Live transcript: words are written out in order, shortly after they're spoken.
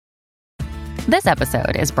This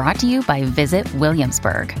episode is brought to you by Visit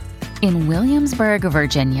Williamsburg. In Williamsburg,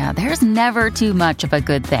 Virginia, there's never too much of a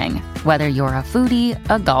good thing. Whether you're a foodie,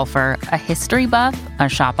 a golfer, a history buff, a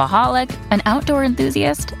shopaholic, an outdoor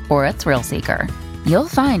enthusiast, or a thrill seeker, you'll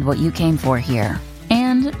find what you came for here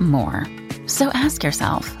and more. So ask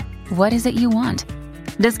yourself, what is it you want?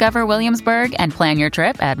 Discover Williamsburg and plan your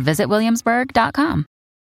trip at visitwilliamsburg.com.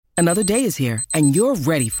 Another day is here, and you're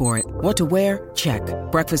ready for it. What to wear? Check.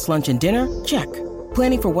 Breakfast, lunch, and dinner? Check.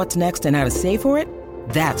 Planning for what's next and how to save for it?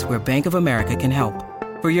 That's where Bank of America can help.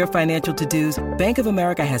 For your financial to-dos, Bank of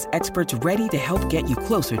America has experts ready to help get you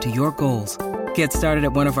closer to your goals. Get started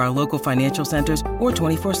at one of our local financial centers or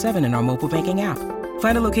 24/7 in our mobile banking app.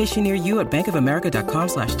 Find a location near you at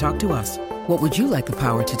bankofamerica.com/talktous. What would you like the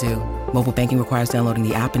power to do? Mobile banking requires downloading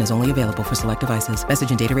the app and is only available for select devices.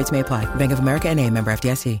 Message and data rates may apply. Bank of America N.A., member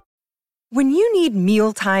FDIC. When you need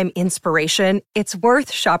mealtime inspiration, it's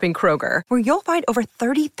worth shopping Kroger, where you'll find over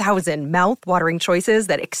 30,000 mouth-watering choices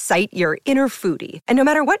that excite your inner foodie. And no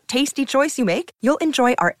matter what tasty choice you make, you'll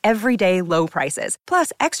enjoy our everyday low prices,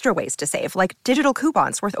 plus extra ways to save, like digital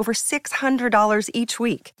coupons worth over $600 each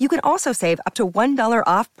week. You can also save up to $1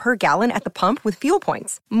 off per gallon at the pump with fuel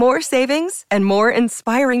points. More savings and more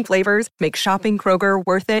inspiring flavors make shopping Kroger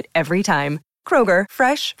worth it every time. Kroger,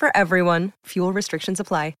 fresh for everyone. Fuel restrictions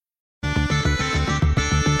apply.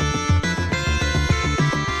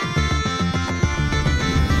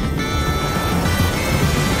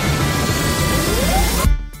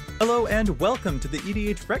 Hello and welcome to the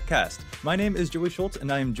EDHRECast. My name is Joey Schultz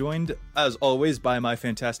and I am joined, as always, by my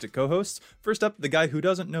fantastic co-hosts. First up, the guy who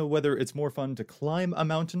doesn't know whether it's more fun to climb a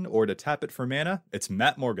mountain or to tap it for mana, it's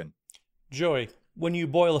Matt Morgan. Joey, when you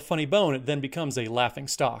boil a funny bone, it then becomes a laughing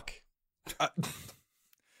stock.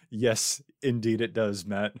 Yes, indeed it does,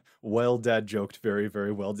 Matt. Well dad joked, very,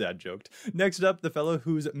 very well dad joked. Next up, the fellow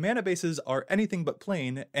whose mana bases are anything but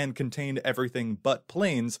plain and contain everything but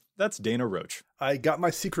planes, that's Dana Roach. I got my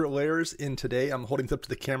secret layers in today. I'm holding them up to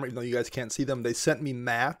the camera, even though you guys can't see them. They sent me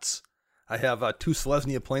mats. I have 2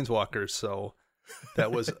 Selesnya Planeswalkers, so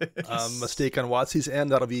that was a mistake on WotC's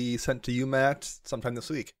end. That'll be sent to you, Matt, sometime this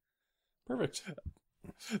week. Perfect.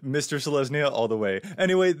 Mr. Selesnya all the way.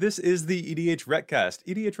 Anyway, this is the EDHRECast.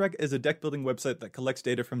 EDHREC is a deck-building website that collects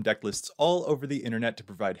data from deck lists all over the internet to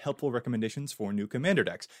provide helpful recommendations for new commander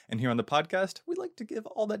decks. And here on the podcast, we like to give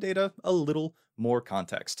all that data a little more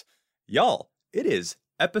context. Y'all, it is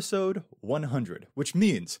episode 100, which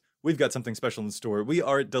means we've got something special in store. We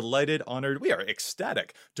are delighted, honored, we are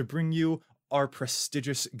ecstatic to bring you our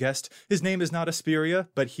prestigious guest. His name is not Asperia,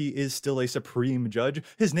 but he is still a supreme judge.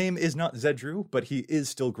 His name is not Zedru, but he is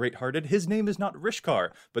still great-hearted. His name is not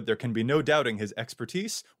Rishkar, but there can be no doubting his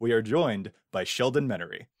expertise. We are joined by Sheldon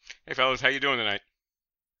Menery. Hey fellas, how you doing tonight?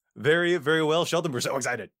 Very, very well. Sheldon, we're so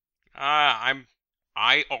excited. I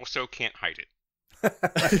also can't hide it.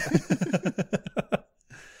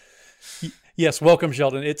 Yes, welcome,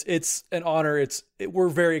 Sheldon. It's an honor. We're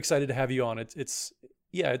very excited to have you on.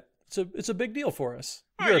 It's a big deal for us.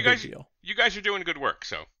 You're a big deal. You guys are doing good work,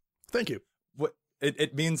 so. Thank you.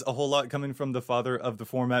 It means a whole lot coming from the father of the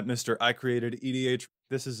format, Mr. I Created EDH.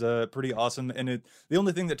 This is pretty awesome, and the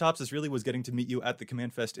only thing that tops this really was getting to meet you at the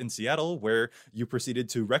Command Fest in Seattle, where you proceeded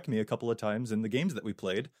to wreck me a couple of times in the games that we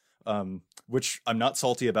played, which I'm not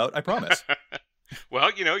salty about, I promise.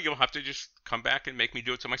 Well, you'll have to just come back and make me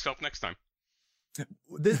do it to myself next time.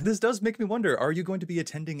 This does make me wonder, are you going to be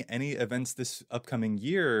attending any events this upcoming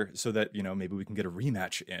year so that, maybe we can get a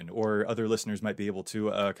rematch in, or other listeners might be able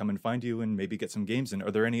to come and find you and maybe get some games in?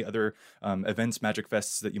 Are there any other events, Magic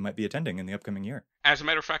Fests, that you might be attending in the upcoming year? As a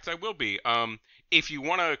matter of fact, I will be. If you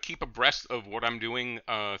want to keep abreast of what I'm doing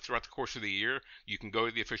throughout the course of the year, you can go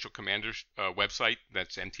to the official Commander's website.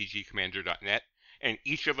 That's mtgcommander.net. And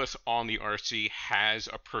each of us on the RC has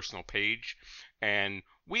a personal page, and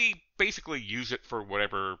we basically use it for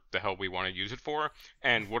whatever the hell we want to use it for.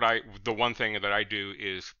 And the one thing that I do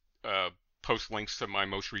is post links to my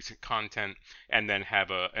most recent content and then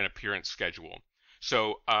have an appearance schedule.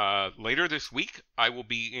 So later this week, I will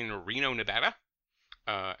be in Reno, Nevada,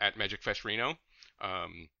 at Magic Fest Reno.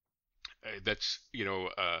 That's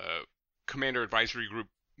Commander Advisory Group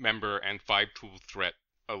member and 5-tool threat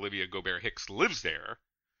Olivia Gobert Hicks lives there,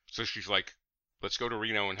 so she's like, let's go to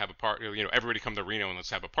Reno and have a party. Everybody come to Reno and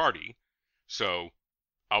let's have a party. So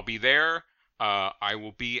I'll be there. I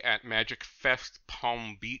will be at Magic Fest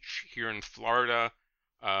Palm Beach here in Florida.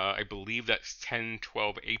 I believe that's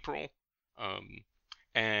 10-12 April.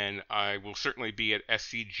 And I will certainly be at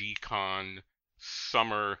SCG Con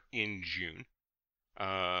Summer in June.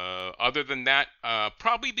 Other than that,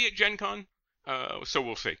 probably be at Gen Con. So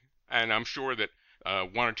we'll see. And I'm sure that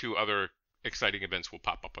one or two other exciting events will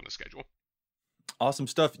pop up on the schedule. Awesome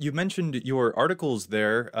stuff. You mentioned your articles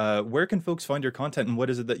there. Where can folks find your content, and what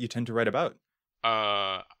is it that you tend to write about?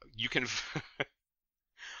 You can.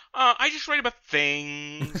 I just write about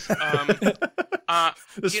things.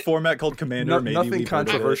 This format called Commander. Nothing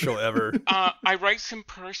controversial ever. I write some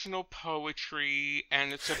personal poetry,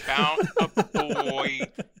 and it's about a boy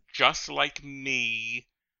just like me,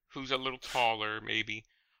 who's a little taller, maybe.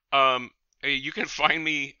 You can find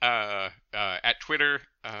me at Twitter,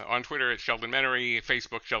 on Twitter at Sheldon Menery,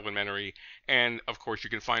 Facebook Sheldon Menery, and of course you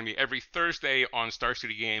can find me every Thursday on Star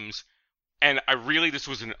City Games. And this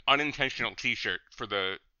was an unintentional T-shirt for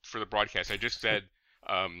the broadcast. I just said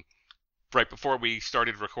right before we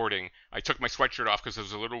started recording, I took my sweatshirt off because it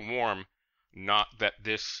was a little warm. Not that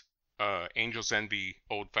this Angel's Envy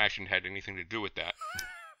old-fashioned had anything to do with that.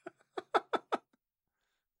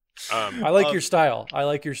 I like your style.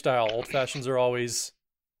 Old fashions are always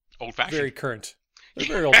old-fashioned, very current. They're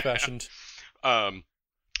very old-fashioned. And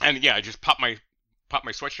yeah, I just popped my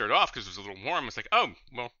sweatshirt off because it was a little warm. It's like, oh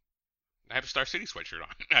well, I have a Star City sweatshirt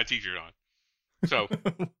on, a t-shirt on. So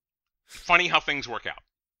funny how things work out.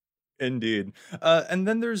 Indeed. And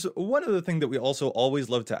then there's one other thing that we also always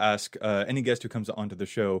love to ask any guest who comes onto the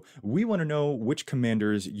show. We want to know which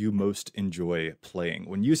commanders you most enjoy playing.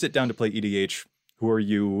 When you sit down to play EDH, who are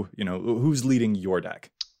you, who's leading your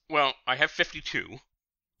deck? Well, I have 52.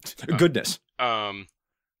 Goodness.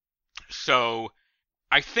 So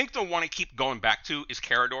I think the one I keep going back to is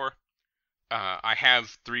Carador. I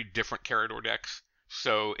have 3 different Carador decks,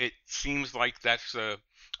 so it seems like that's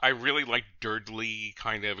I really like Dirtly,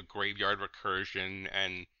 kind of a graveyard recursion,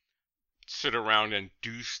 and sit around and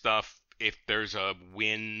do stuff. If there's a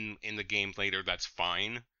win in the game later, that's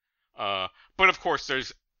fine. But of course,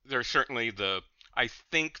 there's certainly I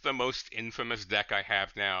think the most infamous deck I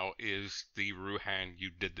have now is the Ruhan You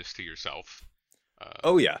Did This to Yourself.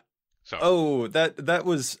 Oh yeah. So. That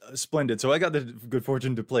was splendid. So I got the good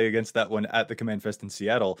fortune to play against that one at the Command Fest in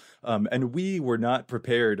Seattle. And we were not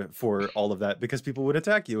prepared for all of that because people would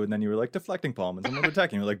attack you, and then you were like deflecting palm, and someone would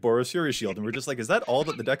attack you, and you're like Boros Fury Shield, and we're just like, is that all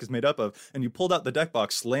that the deck is made up of? And you pulled out the deck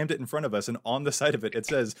box, slammed it in front of us, and on the side of it, it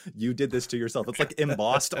says, "You did this to yourself." It's like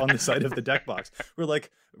embossed on the side of the deck box. We're like,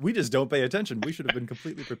 we just don't pay attention. We should have been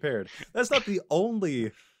completely prepared. That's not the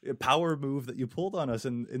only power move that you pulled on us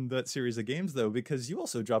in that series of games, though, because you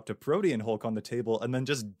also dropped a Protean Hulk on the table and then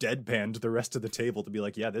just deadpanned the rest of the table to be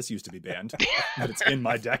like, yeah, this used to be banned, but it's in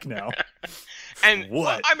my deck now. And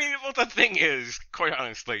what? Well, the thing is, quite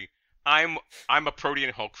honestly, I'm a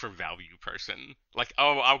Protean Hulk for value person. Like,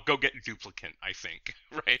 I'll go get Duplicant, I think,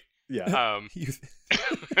 right? Yeah.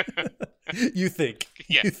 You think?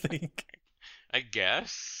 Yeah. You think? I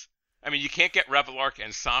guess. I mean, you can't get Revelark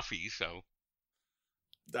and Safi, so.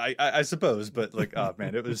 I suppose, but like, oh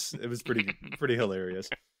man, it was pretty hilarious.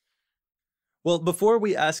 Well, before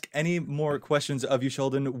we ask any more questions of you,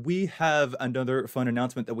 Sheldon, we have another fun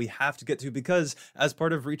announcement that we have to get to, because as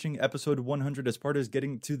part of reaching episode 100, as part of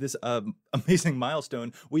getting to this amazing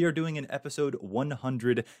milestone, we are doing an episode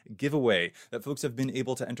 100 giveaway that folks have been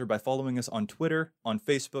able to enter by following us on Twitter, on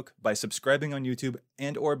Facebook, by subscribing on YouTube,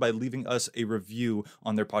 and or by leaving us a review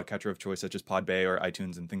on their podcatcher of choice, such as Podbay or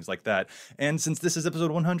iTunes and things like that. And since this is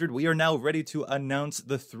episode 100, we are now ready to announce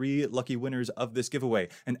the 3 lucky winners of this giveaway.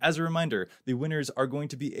 And as a reminder, the winners are going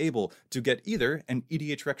to be able to get either an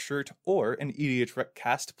EDHREC shirt or an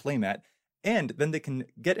EDHRECast playmat, and then they can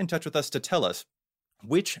get in touch with us to tell us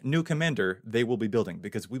which new commander they will be building,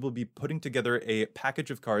 because we will be putting together a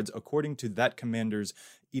package of cards according to that commander's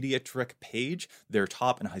EDHREC page, their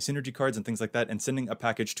top and high synergy cards and things like that, and sending a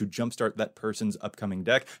package to jumpstart that person's upcoming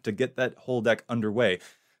deck to get that whole deck underway.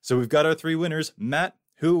 So we've got our 3 winners. Matt,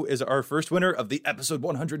 who is our first winner of the episode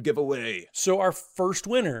 100 giveaway? So our first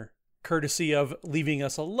winner, courtesy of leaving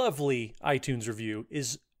us a lovely iTunes review,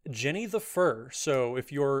 is Jenny the Fur. So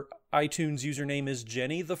if your iTunes username is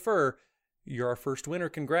Jenny the Fur, you're our first winner.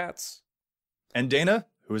 Congrats. And Dana,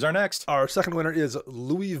 who is our next? Our second winner is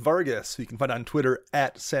Louis Vargas, who you can find on Twitter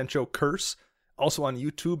at Sancho Curse, also on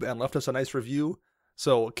YouTube, and left us a nice review.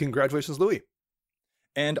 So congratulations, Louis.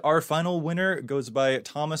 And our final winner goes by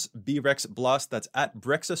Thomas B. Rex Bloss. That's at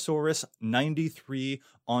Brexosaurus93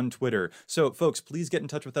 on Twitter. So, folks, please get in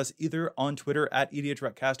touch with us either on Twitter at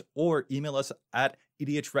EDHRECast or email us at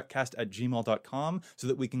edhrecast@gmail.com so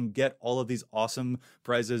that we can get all of these awesome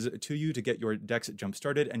prizes to you to get your decks jump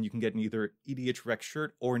started, and you can get an either EDHREC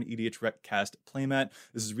shirt or an EDHRECast playmat.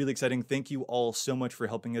 This is really exciting. Thank you all so much for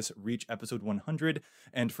helping us reach episode 100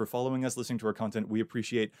 and for following us, listening to our content. We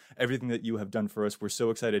appreciate everything that you have done for us. We're so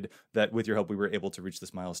excited that with your help we were able to reach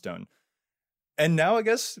this milestone. And now I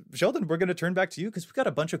guess, Sheldon, we're going to turn back to you because we've got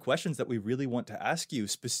a bunch of questions that we really want to ask you.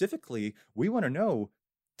 Specifically, we want to know,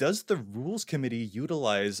 does the rules committee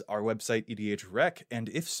utilize our website EDHREC? And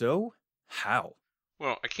if so, how?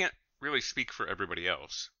 Well, I can't really speak for everybody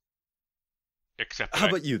else. Except how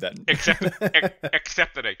about you then? Except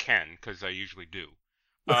that I can, because I usually do.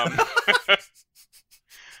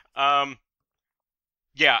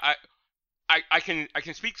 Yeah, I can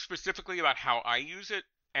speak specifically about how I use it,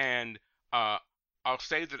 and I'll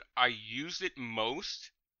say that I used it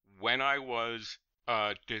most when I was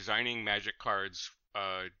designing Magic cards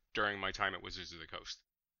during my time at Wizards of the Coast.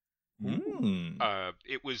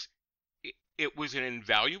 It was an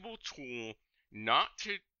invaluable tool, not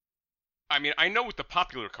to. I mean, I know what the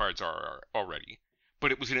popular cards are already,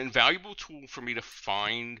 but it was an invaluable tool for me to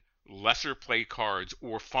find lesser play cards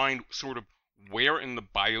or find sort of where in the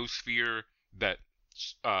biosphere that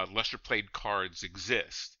lesser played cards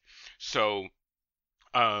exist. So,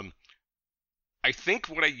 I think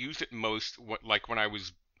what I used it most, when I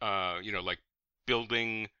was, like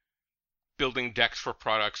building decks for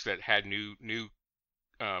products that had new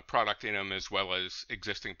product in them as well as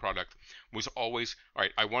existing product, was always, all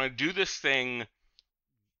right, I want to do this thing.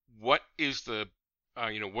 What is the,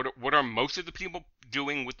 what are most of the people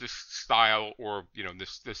doing with this style or,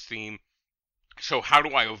 this theme? So how do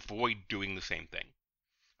I avoid doing the same thing?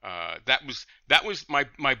 That was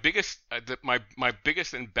my biggest my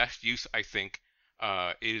biggest and best use, I think,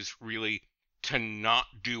 is really to not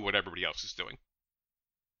do what everybody else is doing.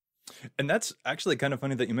 And that's actually kind of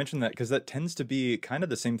funny that you mentioned that, because that tends to be kind of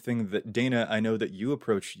the same thing that, Dana, I know that you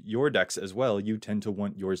approach your decks as well. You tend to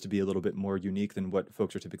want yours to be a little bit more unique than what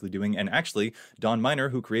folks are typically doing. And actually, Don Miner,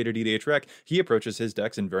 who created EDHREC, he approaches his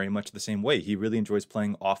decks in very much the same way. He really enjoys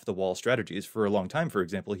playing off-the-wall strategies. For a long time, for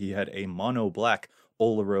example, he had a mono-black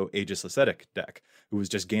Olaro Aegis Ascetic deck, who was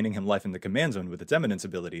just gaining him life in the command zone with its Eminence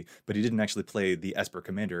ability, but he didn't actually play the Esper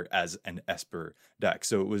Commander as an Esper deck.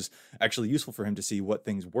 So it was actually useful for him to see what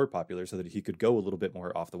things were popular so that he could go a little bit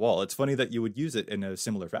more off the wall. It's funny that you would use it in a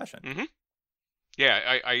similar fashion. Mm-hmm. Yeah,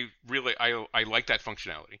 I really like that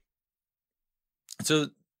functionality. So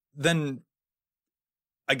then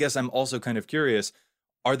I guess I'm also kind of curious,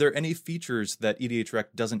 are there any features that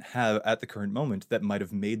EDHREC doesn't have at the current moment that might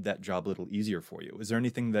have made that job a little easier for you? Is there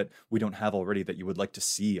anything that we don't have already that you would like to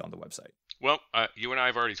see on the website? Well, you and I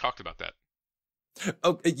have already talked about that.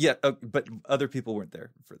 Oh, yeah, but other people weren't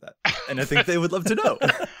there for that, and I think they would love to know.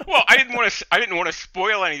 Well, I didn't want to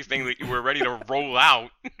spoil anything that you were ready to roll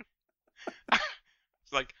out.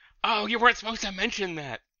 It's like, oh, you weren't supposed to mention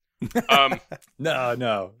that.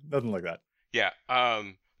 No, nothing like that. Yeah.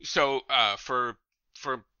 So for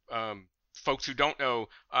folks who don't know,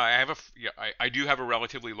 I do have a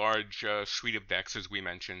relatively large suite of decks, as we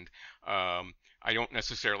mentioned. I don't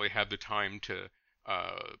necessarily have the time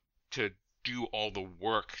to do all the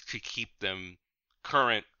work to keep them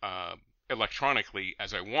current electronically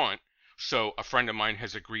as I want. So a friend of mine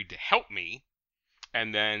has agreed to help me.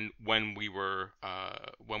 And then when we were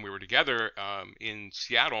together in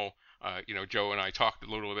Seattle, Joe and I talked a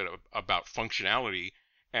little bit about functionality.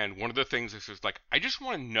 And one of the things is like, I just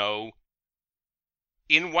want to know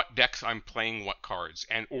in what decks I'm playing what cards,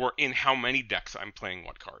 or in how many decks I'm playing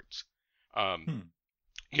what cards.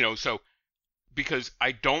 So because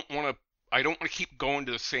I don't want to keep going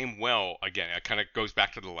to the same well again. It kind of goes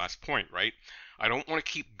back to the last point, right? I don't want to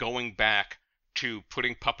keep going back to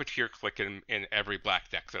putting Puppeteer Click in every black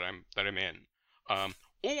deck that I'm in.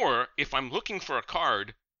 Or if I'm looking for a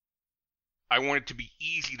card, I want it to be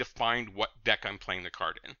easy to find what deck I'm playing the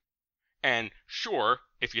card in. And sure,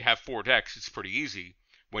 if you have 4 decks, it's pretty easy.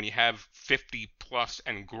 When you have 50 plus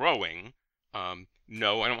and growing,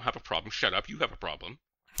 no, I don't have a problem. Shut up, you have a problem.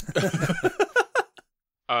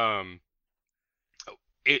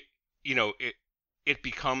 It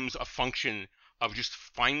becomes a function of just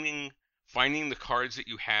finding the cards that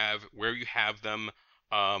you have, where you have them,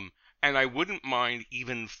 and I wouldn't mind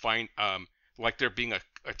even like there being a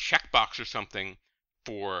checkbox or something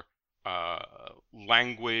for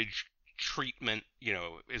language treatment.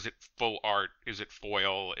 Is it full art? Is it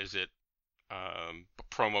foil? Is it a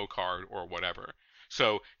promo card or whatever?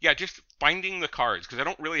 So yeah, just finding the cards, because I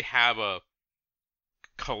don't really have a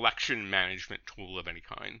collection management tool of any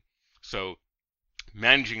kind. So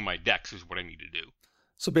managing my decks is what I need to do.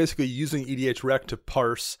 So basically using EDHREC to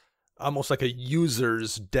parse almost like a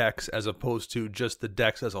user's decks as opposed to just the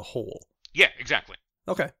decks as a whole. Yeah, exactly.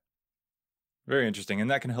 Okay. Very interesting. And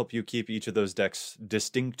that can help you keep each of those decks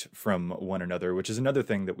distinct from one another, which is another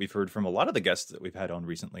thing that we've heard from a lot of the guests that we've had on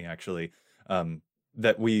recently, actually.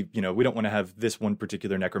 that we don't want to have this one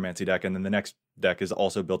particular necromancy deck and then the next deck is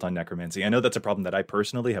also built on necromancy. I know that's a problem that I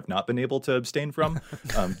personally have not been able to abstain from,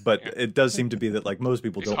 but it does seem to be that like most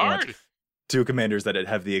people don't want two commanders that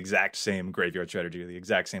have the exact same graveyard strategy or the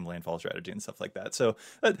exact same landfall strategy and stuff like that. So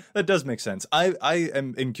that does make sense. I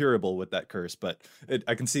am incurable with that curse, but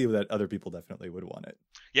I can see that other people definitely would want it.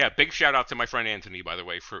 Yeah, big shout out to my friend Anthony, by the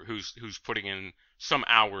way, for who's putting in some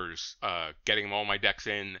hours getting all my decks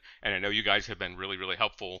in, and I know you guys have been really, really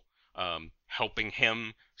helpful helping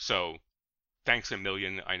him. So thanks a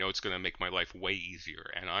million. I know it's going to make my life way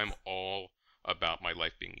easier, and I'm all about my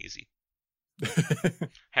life being easy.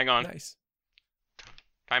 Hang on. Nice.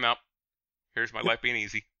 Time out. Here's my life being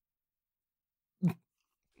easy.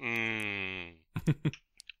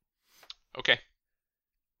 Okay.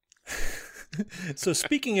 So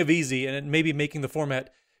speaking of easy and maybe making the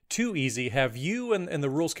format too easy, have you and the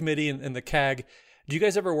rules committee and the CAG, do you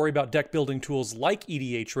guys ever worry about deck building tools like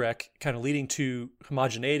EDHREC kind of leading to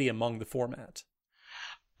homogeneity among the format?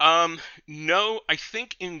 No, I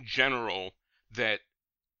think in general that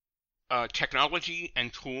technology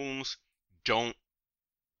and tools don't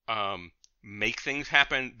make things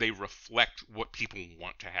happen. They reflect what people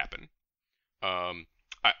want to happen.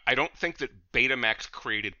 I don't think that Betamax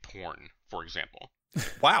created porn, for example.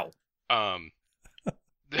 Wow.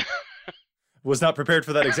 Was not prepared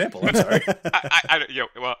for that example. I'm sorry.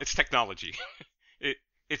 Well, it's technology.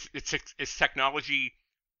 It's technology.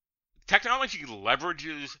 Technology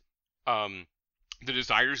leverages the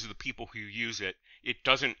desires of the people who use it. It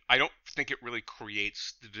doesn't. I don't think it really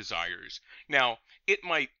creates the desires. Now, it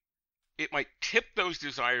might tip those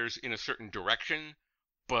desires in a certain direction,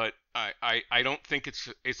 but I don't think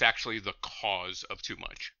it's actually the cause of too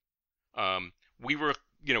much.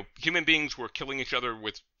 Human beings were killing each other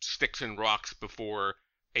with sticks and rocks before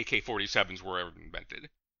AK-47s were ever invented.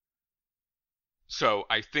 So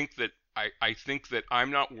I think that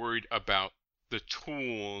I'm not worried about the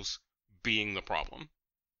tools being the problem.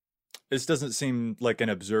 This doesn't seem like an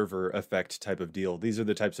observer effect type of deal. These are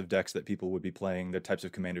the types of decks that people would be playing, the types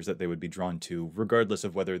of commanders that they would be drawn to, regardless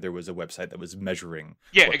of whether there was a website that was measuring.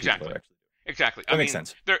 Yeah, exactly. Exactly. That makes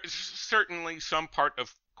sense. There's certainly some part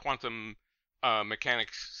of quantum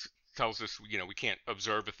mechanics tells us, we can't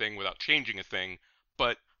observe a thing without changing a thing,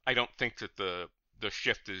 but I don't think that the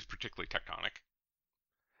shift is particularly tectonic.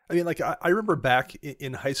 I mean, like, I remember back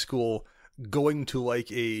in high school going to like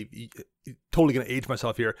totally going to age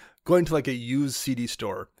myself here, going to like a used CD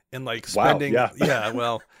store and like spending,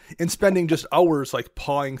 and spending just hours like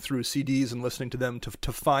pawing through CDs and listening to them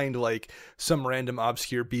to find like some random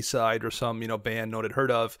obscure B-side or some, band no one had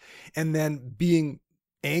heard of, and then being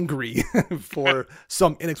angry for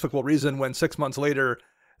some inexplicable reason when 6 months later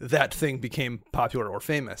that thing became popular or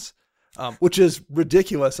famous, which is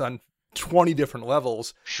ridiculous on 20 different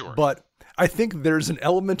levels. Sure. But I think there's an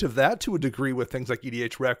element of that to a degree with things like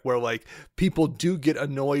EDHREC, where like people do get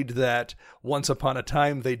annoyed that once upon a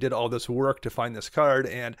time they did all this work to find this card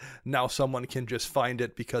and now someone can just find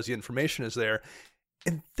it because the information is there.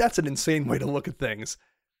 And that's an insane way to look at things.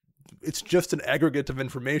 It's just an aggregate of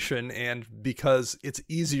information, and because it's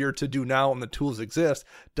easier to do now and the tools exist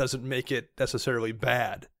doesn't make it necessarily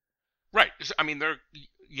bad. Right. I mean, there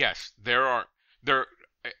are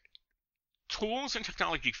tools and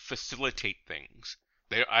technology facilitate things.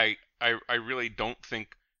 I really don't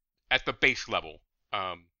think at the base level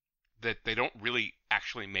that they don't really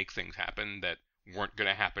actually make things happen that weren't going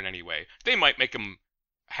to happen anyway. They might make them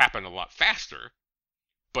happen a lot faster,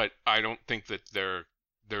 but I don't think that they're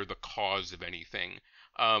the cause of anything.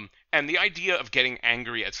 And the idea of getting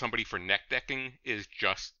angry at somebody for neck decking is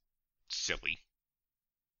just silly.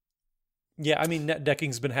 Yeah, I mean, net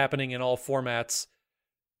decking's been happening in all formats.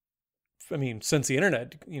 I mean, since the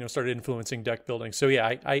internet, started influencing deck building. So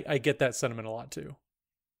yeah, I get that sentiment a lot too.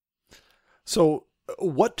 So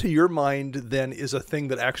what to your mind then is a thing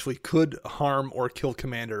that actually could harm or kill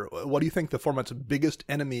Commander? What do you think the format's biggest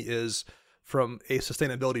enemy is from a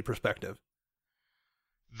sustainability perspective?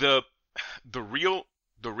 The real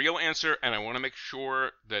answer, and I want to make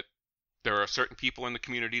sure that there are certain people in the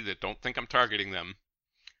community that don't think I'm targeting them.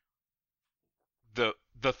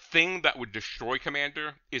 The thing that would destroy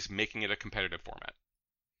Commander is making it a competitive format.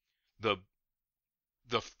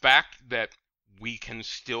 The fact that we can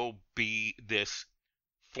still be this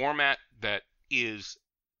format that is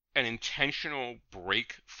an intentional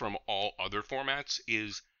break from all other formats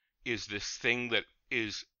is this thing that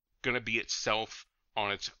is going to be itself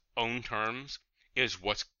on its own terms, is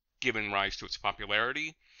what's given rise to its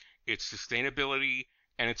popularity, its sustainability,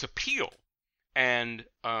 and its appeal. And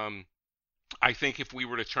I think if we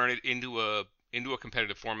were to turn it into a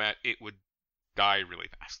competitive format, it would die really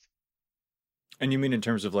fast. And you mean in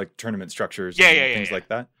terms of like tournament structures Yeah, and things like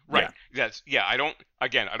that? Right. I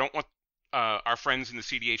don't want our friends in the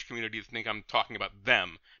CDH community to think I'm talking about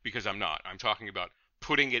them, because I'm not. I'm talking about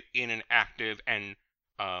putting it in an active and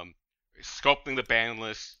sculpting the ban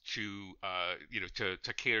list to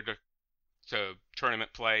to cater to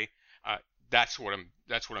tournament play. That's what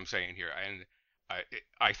I'm saying here, and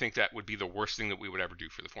I think that would be the worst thing that we would ever do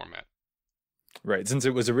for the format. Right, since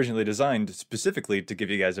it was originally designed specifically to give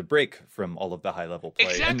you guys a break from all of the high level play.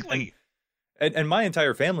 Exactly. And my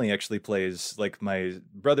entire family actually plays, like my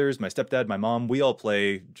brothers, my stepdad, my mom, we all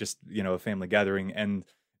play just, a family gathering. And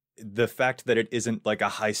the fact that it isn't like a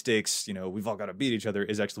high stakes, we've all got to beat each other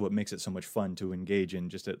is actually what makes it so much fun to engage in,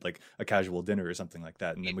 just at like a casual dinner or something like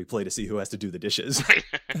that. And then we play to see who has to do the dishes.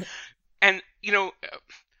 And,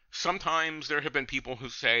 sometimes there have been people who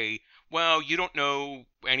say, well, you don't know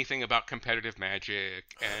anything about competitive Magic,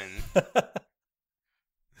 and...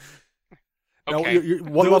 Okay. Now,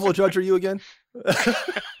 what level judge are you again? The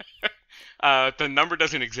number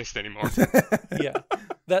doesn't exist anymore. Yeah.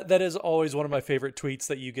 That is always one of my favorite tweets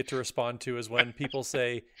that you get to respond to, is when people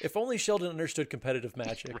say, if only Sheldon understood competitive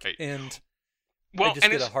Magic. Right. And I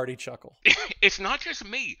just get a hearty chuckle. It's not just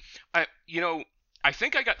me. I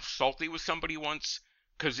think I got salty with somebody once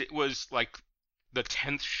because it was like the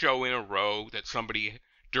 10th show in a row that somebody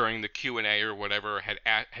during the Q&A or whatever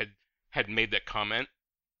had made that comment.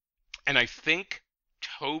 And I think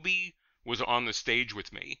Toby was on the stage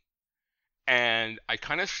with me. And I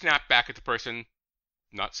kind of snapped back at the person,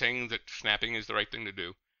 not saying that snapping is the right thing to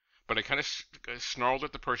do, but I kind of snarled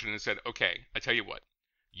at the person and said, okay, I tell you what,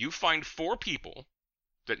 you find 4 people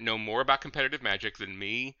that know more about competitive Magic than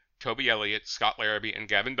me, Toby Elliott, Scott Larrabee, and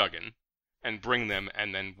Gavin Duggan, and bring them,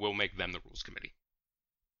 and then we'll make them the rules committee.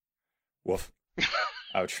 Woof.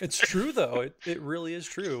 Ouch. It's true, though. It really is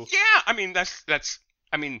true. Yeah, I mean, that's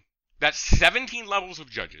 17 levels of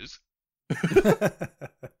judges.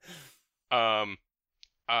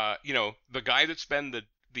 The guy that's been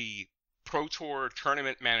the Pro Tour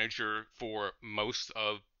tournament manager for most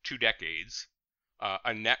of 2 decades,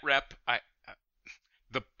 a net rep.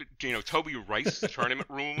 Toby writes the tournament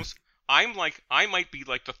rules. I might be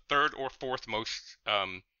like the 3rd or 4th most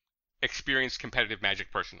experienced competitive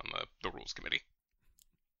Magic person on the rules committee.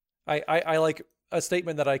 I like a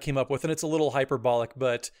statement that I came up with, and it's a little hyperbolic,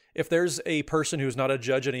 but if there's a person who's not a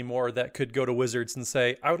judge anymore that could go to Wizards and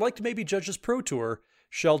say, I would like to maybe judge this Pro Tour,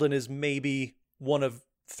 Sheldon is maybe one of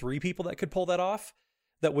 3 people that could pull that off,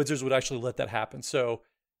 that Wizards would actually let that happen. So,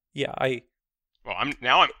 yeah, I'm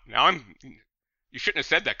you shouldn't have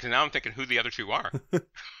said that, because now I'm thinking who the other 2 are.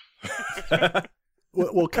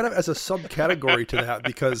 Well, kind of as a subcategory to that,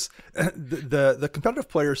 because the competitive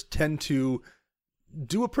players tend to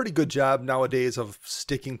do a pretty good job nowadays of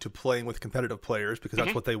sticking to playing with competitive players, because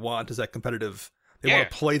that's what they want, is that competitive. They want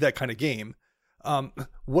to play that kind of game.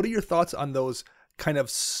 What are your thoughts on those kind of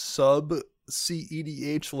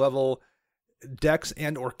sub-CEDH level decks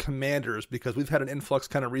and or commanders? Because we've had an influx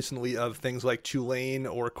kind of recently of things like Tulane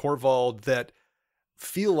or Corvald that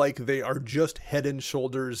feel like they are just head and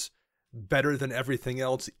shoulders better than everything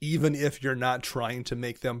else, even if you're not trying to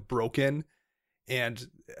make them broken. And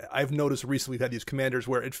I've noticed recently we've had these commanders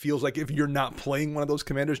where it feels like if you're not playing one of those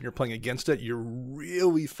commanders and you're playing against it, you're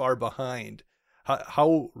really far behind.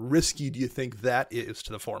 How risky do you think that is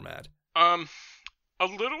to the format? A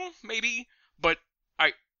little, maybe, but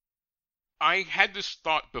I had this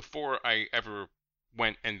thought before I ever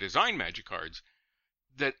went and designed Magic cards,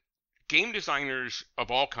 that game designers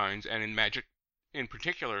of all kinds, and in Magic in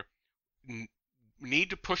particular, need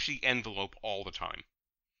to push the envelope all the time.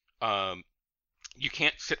 You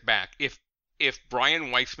can't sit back. If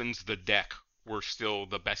Brian Weissman's The Deck were still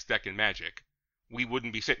the best deck in Magic, we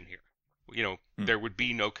wouldn't be sitting here. There would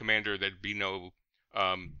be no Commander, there'd be no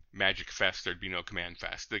Magic Fest, there'd be no Command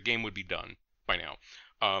Fest. The game would be done by now.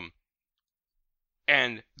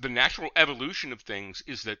 And the natural evolution of things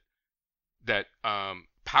is that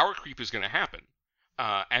power creep is going to happen.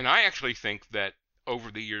 And I actually think that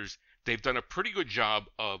over the years, they've done a pretty good job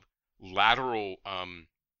of lateral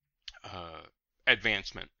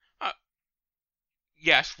advancement.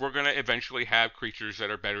 Yes, we're going to eventually have creatures that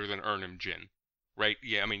are better than Urnham Jin, right?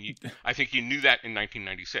 Yeah, I mean, I think you knew that in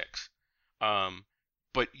 1996.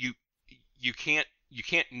 But you can't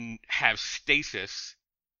have stasis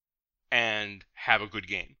and have a good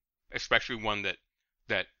game, especially one that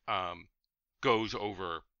goes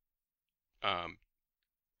over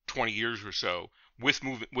 20 years or so with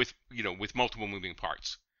multiple moving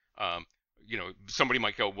parts. Somebody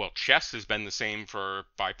might go, well, chess has been the same for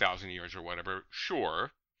 5,000 years or whatever.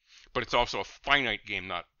 Sure. but it's also a finite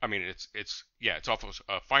game. It's also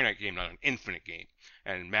a finite game, not an infinite game.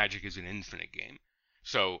 And Magic is an infinite game.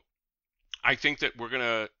 So I think that we're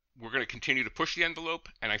gonna continue to push the envelope,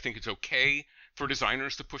 and I think it's okay for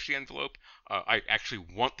designers to push the envelope. I actually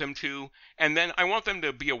want them to, and then I want them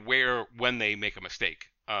to be aware when they make a mistake.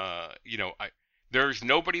 There's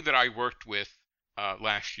nobody that I worked with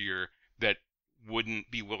last year that wouldn't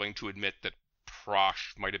be willing to admit that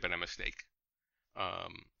Prosh might have been a mistake.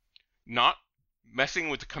 Not messing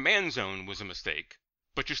with the command zone was a mistake,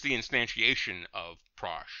 but just the instantiation of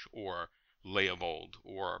Prosh or Leovold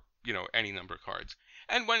or any number of cards.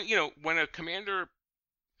 And when a commander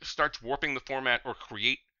starts warping the format or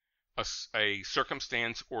create a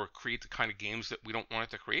circumstance or create the kind of games that we don't want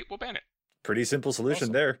it to create, we'll ban it. Pretty simple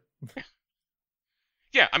solution there.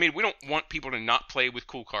 Yeah, I mean, we don't want people to not play with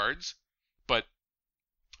cool cards, but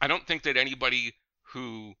I don't think that anybody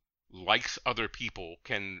who likes other people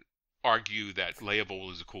can argue that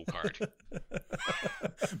Leovold is a cool card.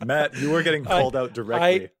 Matt, you were getting called out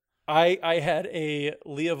directly. I had a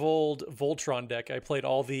Leovold Voltron deck. I played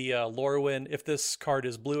all the Lorwyn, if this card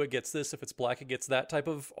is blue, it gets this. If it's black, it gets that type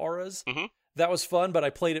of auras. Mm-hmm. That was fun, but I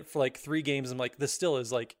played it for like 3 games. And I'm like, this still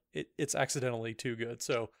is like, it's accidentally too good.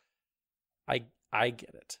 So I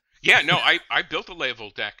get it. Yeah, no, I built a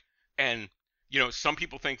Leovold deck, and some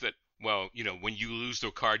people think that, well, when you lose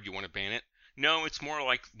the card, you want to ban it. No, it's more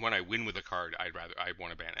like when I win with a card, I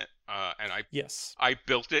want to ban it. I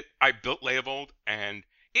built it. I built Leovold, and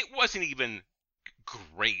it wasn't even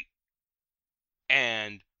great.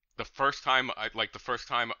 And the first time I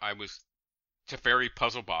was Teferi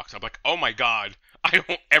Puzzle Box, I'm like, oh my god, I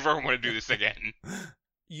don't ever want to do this again.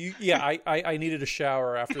 I needed a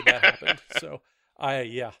shower after that happened. So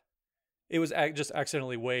it was just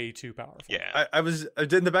accidentally way too powerful. Yeah, I was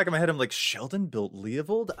in the back of my head, I'm like, Sheldon built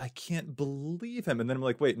Leovold? I can't believe him. And then I'm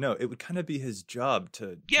like, wait, no, it would kind of be his job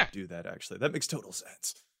to do that. Actually, that makes total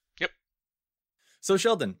sense. Yep. So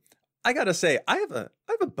Sheldon, I gotta say, I have a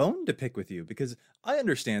bone to pick with you, because I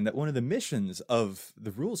understand that one of the missions of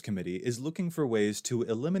the Rules Committee is looking for ways to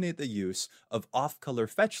eliminate the use of off-color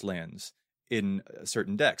fetch lands in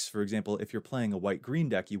certain decks. For example, if you're playing a white-green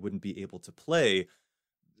deck, you wouldn't be able to play,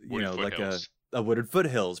 like a Wooded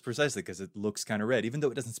Foothills, precisely because it looks kind of red, even though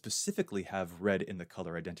it doesn't specifically have red in the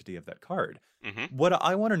color identity of that card. Mm-hmm. What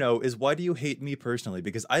I want to know is, why do you hate me personally?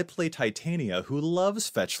 Because I play Titania, who loves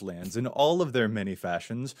fetch lands in all of their many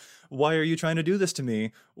fashions. Why are you trying to do this to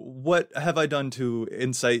me? What have I done to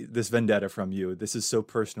incite this vendetta from you? This is so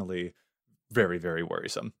personally very, very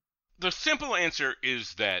worrisome. The simple answer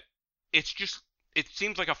is that it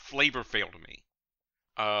seems like a flavor fail to me.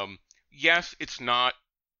 Yes, it's not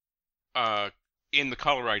in the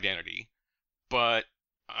color identity, but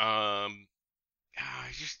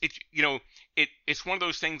it's one of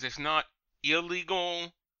those things that's not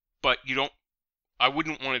illegal, but I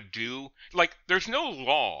wouldn't want to do. Like, there's no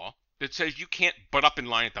law that says you can't butt up in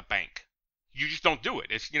line at the bank. You just don't do it.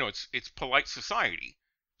 It's polite society,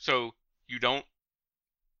 so you don't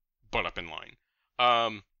butt up in line.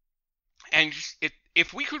 And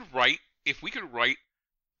if we could write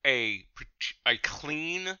a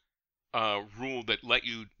clean rule that let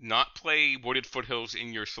you not play Wooded Foothills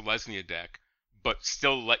in your Selesnya deck, but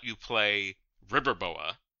still let you play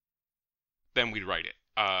Riverboa, then we'd write it.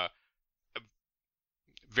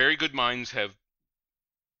 Very good minds have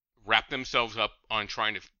wrapped themselves up on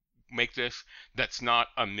trying to make this that's not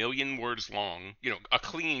a million words long, a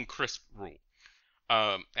clean, crisp rule.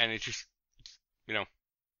 And it's just,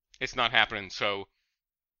 it's not happening. So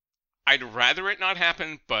I'd rather it not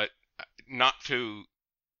happen, but not to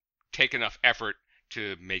take enough effort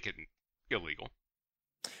to make it illegal.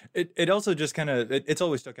 It also just kind of, it's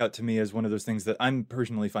always stuck out to me as one of those things that I'm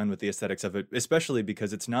personally fine with the aesthetics of it, especially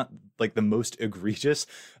because it's not like the most egregious.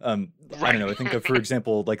 Right. I don't know. I think of, for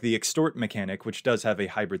example, like the extort mechanic, which does have a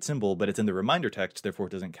hybrid symbol, but it's in the reminder text, therefore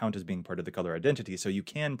it doesn't count as being part of the color identity. So you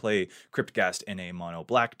can play Cryptghast in a mono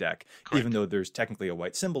black deck, correct, even though there's technically a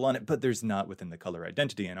white symbol on it, but there's not within the color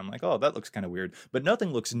identity. And I'm like, oh, that looks kind of weird. But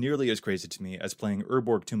nothing looks nearly as crazy to me as playing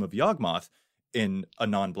Urborg Tomb of Yawgmoth in a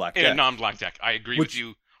non-black deck. In a non-black deck. I agree with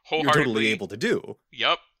you wholeheartedly. You're totally able to do.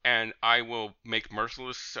 Yep, and I will make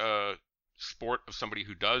merciless sport of somebody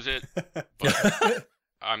who does it, but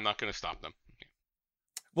I'm not going to stop them.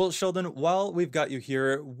 Well, Sheldon, while we've got you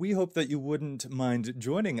here, we hope that you wouldn't mind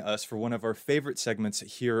joining us for one of our favorite segments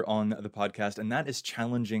here on the podcast, and that is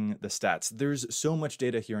challenging the stats. There's so much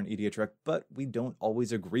data here on EDHREC, but we don't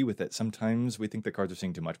always agree with it. Sometimes we think the cards are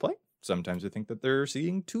seeing too much play. Sometimes we think that they're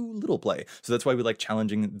seeing too little play. So that's why we like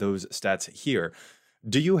challenging those stats here.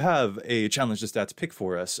 Do you have a Challenge the Stats pick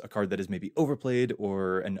for us, a card that is maybe overplayed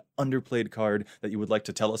or an underplayed card that you would like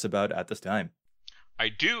to tell us about at this time? I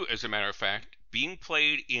do, as a matter of fact, being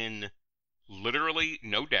played in literally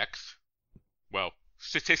no decks. Well,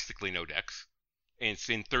 statistically no decks. And it's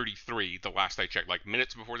in 33, the last I checked, like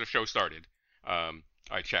minutes before the show started.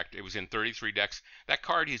 I checked. It was in 33 decks. That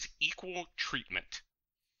card is Equal Treatment.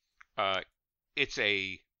 It's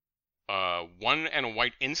a 1 and a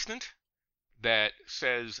white instant that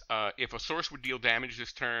says if a source would deal damage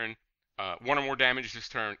this turn, 1 or more damage this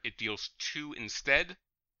turn, it deals 2 instead,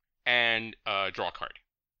 and draw a card.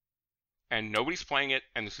 And nobody's playing it,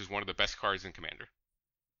 and this is one of the best cards in Commander.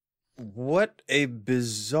 What a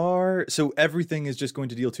bizarre... So everything is just going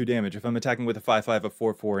to deal 2 damage. If I'm attacking with a 5/5, a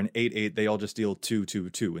 4/4, an 8/8, they all just deal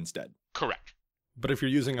 2/2/2 instead. Correct. But if you're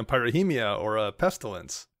using a Pyrrhemia or a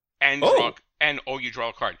Pestilence... And you draw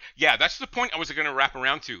a card. Yeah, that's the point I was going to wrap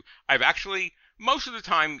around to. I've actually, most of the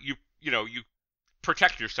time, you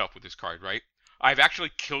protect yourself with this card, right? I've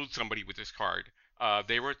actually killed somebody with this card.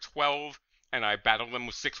 They were 12, and I battled them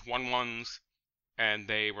with 6 1/1s, and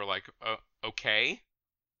they were like, okay.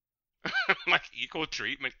 Like, Equal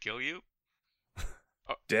Treatment kill you?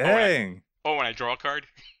 Dang. And I draw a card?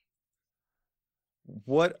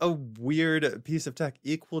 What a weird piece of tech.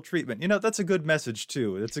 Equal treatment. That's a good message,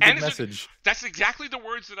 too. That's a good message. That's exactly the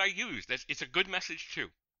words that I use. It's a good message, too.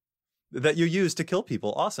 That you use to kill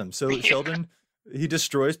people. Awesome. So Sheldon, he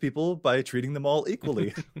destroys people by treating them all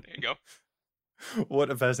equally. There you go. What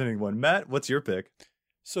a fascinating one. Matt, what's your pick?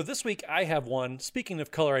 So this week I have one. Speaking of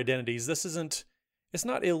color identities, it's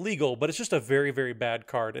not illegal, but it's just a very, very bad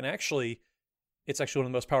card. And it's actually one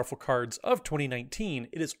of the most powerful cards of 2019.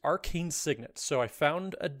 It is Arcane Signet. So I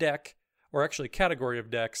found a deck, or actually a category of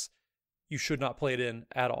decks, you should not play it in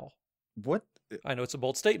at all. What? I know it's a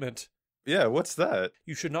bold statement. Yeah, what's that?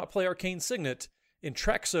 You should not play Arcane Signet in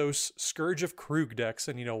Traxos Scourge of Krug decks.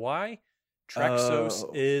 And you know why? Traxos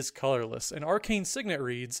is colorless. And Arcane Signet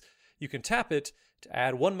reads, you can tap it to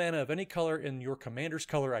add 1 mana of any color in your commander's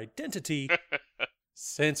color identity.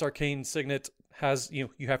 Since Arcane Signet has, you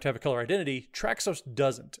have to have a color identity, Traxos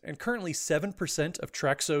doesn't. And currently 7% of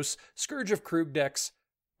Traxos Scourge of Krug decks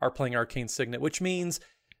are playing Arcane Signet, which means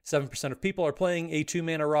 7% of people are playing a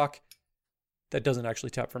 2-mana rock that doesn't actually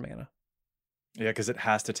tap for mana. Yeah, because it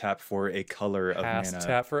has to tap for a color of mana. Has to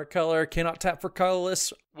tap for a color, cannot tap for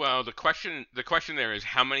colorless. Well, the question there is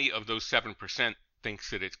how many of those 7% thinks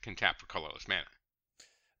that it can tap for colorless mana?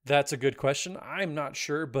 That's a good question. I'm not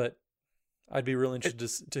sure, but I'd be really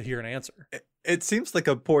interested to hear an answer. It seems like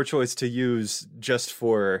a poor choice to use just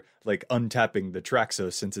for like untapping the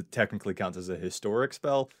Traxos, since it technically counts as a historic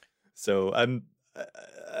spell. So I'm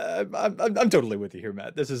totally with you here,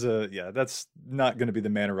 Matt. This is that's not going to be the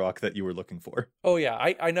mana rock that you were looking for. Oh yeah,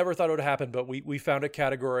 I never thought it would happen, but we found a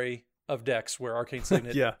category of decks where Arcane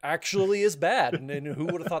Signet actually is bad, and who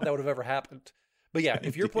would have thought that would have ever happened? But yeah,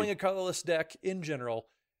 if you're playing a colorless deck in general,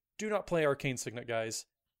 do not play Arcane Signet, guys.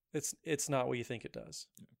 It's not what you think it does.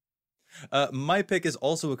 My pick is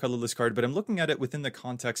also a colorless card, but I'm looking at it within the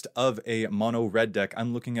context of a mono red deck.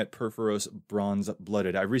 I'm looking at Perforos Bronze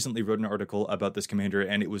Blooded. I recently wrote an article about this commander,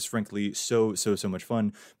 and it was frankly so much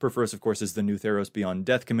fun. Perforos, of course, is the new Theros Beyond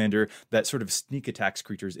Death commander that sort of sneak attacks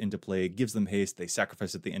creatures into play, gives them haste, they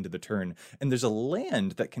sacrifice at the end of the turn. And there's a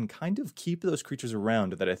land that can kind of keep those creatures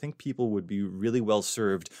around that I think people would be really well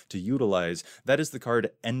served to utilize. That is the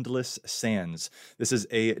card Endless Sands. This is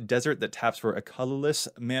a desert that taps for a colorless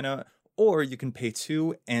mana, or you can pay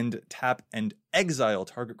 2 and tap and exile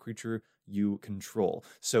target creature you control.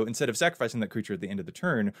 So instead of sacrificing that creature at the end of the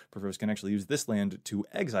turn, Perforos can actually use this land to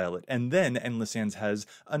exile it. And then Endless Sands has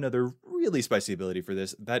another really spicy ability for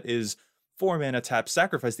this. That is 4 mana, tap,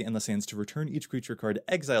 sacrifice the Endless Sands to return each creature card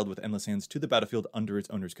exiled with Endless Sands to the battlefield under its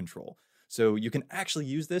owner's control. So you can actually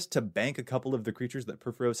use this to bank a couple of the creatures that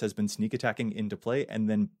Perforos has been sneak attacking into play, and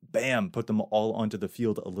then bam, put them all onto the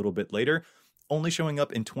field a little bit later. Only showing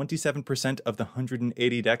up in 27% of the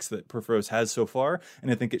 180 decks that Perforos has so far, and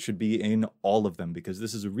I think it should be in all of them, because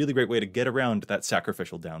this is a really great way to get around that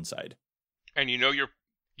sacrificial downside. And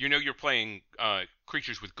you're playing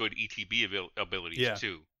creatures with good ETB abilities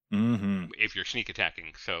too. Mm-hmm. If you're sneak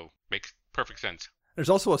attacking, so makes perfect sense. There's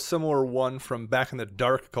also a similar one from Back in the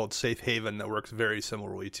Dark called Safe Haven that works very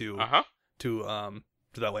similarly to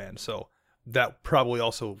that land. So that probably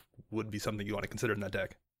also would be something you want to consider in that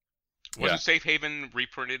deck. Wasn't Safe Haven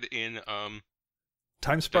reprinted in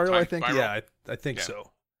Time Spiral? I think. Spiral? Yeah, I think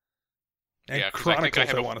so. And yeah,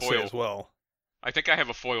 Chronicles, I want to say as well. I think I have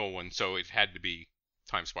a foil one, so it had to be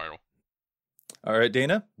Time Spiral. All right,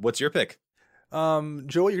 Dana, what's your pick?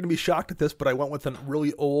 Joey, you're going to be shocked at this, but I went with a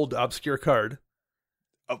really old, obscure card.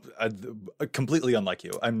 completely unlike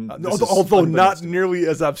you. Although not nearly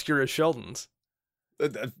as obscure as Sheldon's.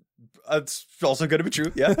 That's also going to be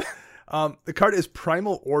true, yeah. The card is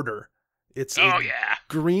Primal Order. It's a yeah.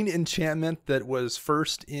 green enchantment that was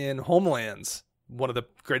first in Homelands, one of the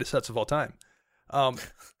greatest sets of all time.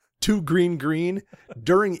 2 green.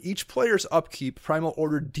 During each player's upkeep, Primal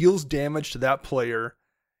Order deals damage to that player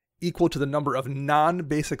equal to the number of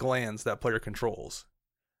non-basic lands that player controls.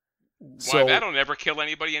 Why, that'll never kill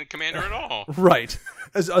anybody in Commander at all. Right.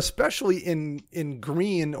 Especially in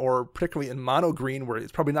green, or particularly in mono green, where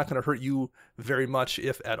it's probably not going to hurt you very much,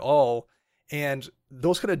 if at all. And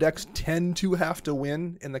those kind of decks tend to have to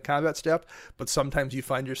win in the combat step, but sometimes you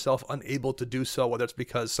find yourself unable to do so, whether it's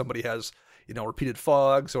because somebody has, repeated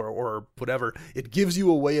fogs or whatever. It gives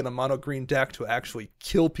you a way in a mono green deck to actually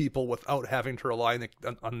kill people without having to rely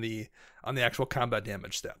on the actual combat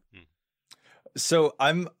damage step. So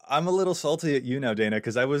I'm a little salty at you now, Dana,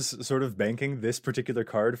 because I was sort of banking this particular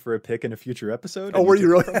card for a pick in a future episode. Oh, were you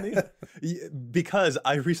really? Because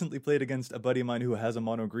I recently played against a buddy of mine who has a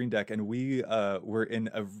mono green deck, and we were in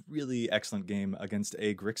a really excellent game against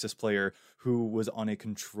a Grixis player who was on a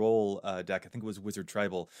control deck. I think it was Wizard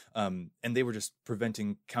Tribal, and they were just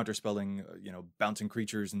preventing counterspelling, bouncing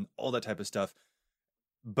creatures and all that type of stuff.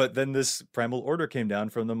 But then this Primal Order came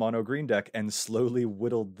down from the mono green deck and slowly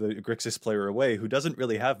whittled the Grixis player away, who doesn't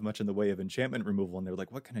really have much in the way of enchantment removal. And they were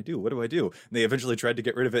like, what can I do? What do I do? And they eventually tried to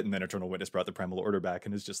get rid of it. And then Eternal Witness brought the Primal Order back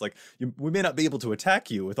and is just like, we may not be able to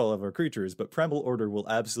attack you with all of our creatures, but Primal Order will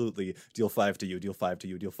absolutely deal 5 to you, deal 5 to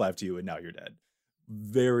you, deal 5 to you, and now you're dead.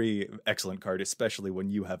 Very excellent card, especially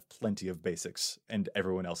when you have plenty of basics and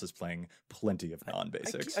everyone else is playing plenty of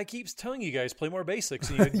non-basics. I keep telling you guys, play more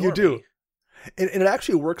basics. And you ignore You do. me. And it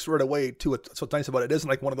actually works right away, too. So what's nice about it isn't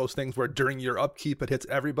like one of those things where during your upkeep it hits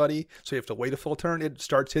everybody, so you have to wait a full turn. It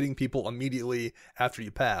starts hitting people immediately after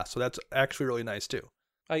you pass. So that's actually really nice, too.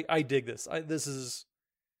 I dig this. I'm going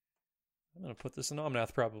to put this in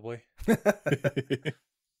Omnath, probably.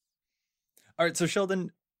 All right, so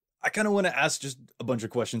Sheldon, I kind of want to ask just a bunch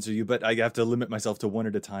of questions of you, but I have to limit myself to one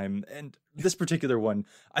at a time. And this particular one,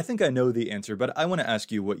 I think I know the answer, but I want to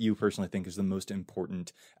ask you what you personally think is the most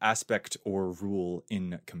important aspect or rule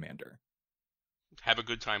in Commander. Have a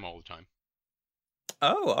good time all the time.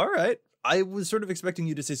 Oh, all right. I was sort of expecting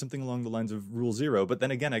you to say something along the lines of Rule 0, but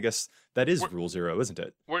then again, I guess that is Rule 0, isn't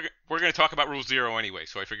it? We're going to talk about Rule 0 anyway,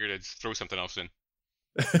 so I figured I'd throw something else in.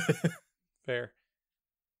 Fair.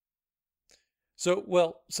 So,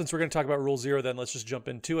 well, since we're going to talk about Rule 0, then let's just jump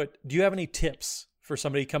into it. Do you have any tips for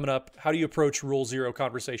somebody coming up? How do you approach Rule 0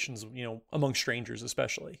 conversations, among strangers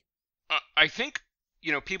especially? I think,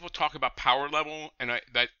 people talk about power level, and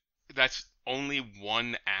that's only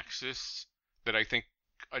one axis that I think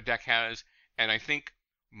a deck has, and I think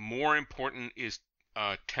more important is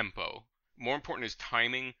tempo. More important is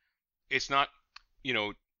timing. It's not,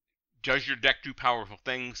 does your deck do powerful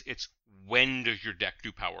things? It's when does your deck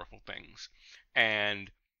do powerful things? And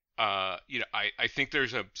I think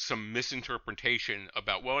there's some misinterpretation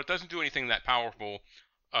about, well, it doesn't do anything that powerful,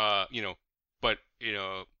 but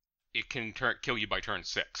it can kill you by turn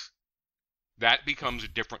 6. That becomes a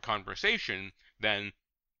different conversation than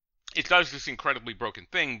it does this incredibly broken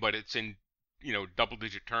thing, but it's in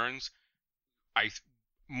double-digit turns. I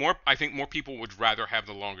think more people would rather have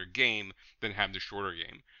the longer game than have the shorter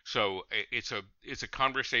game. So it's a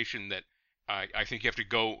conversation that I think you have to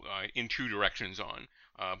go in two directions on.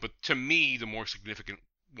 But to me, the more significant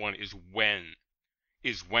one is when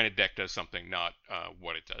a deck does something, not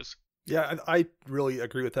what it does. Yeah, I really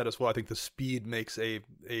agree with that as well. I think the speed makes a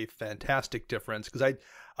fantastic difference, because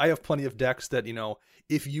I have plenty of decks that,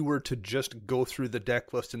 if you were to just go through the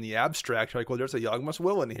deck list in the abstract, you're like, well, there's a Yawgmoth's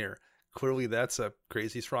Will in here. Clearly, that's a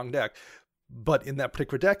crazy strong deck. But in that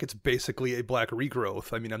particular deck, it's basically a black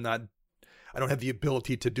regrowth. I mean, I don't have the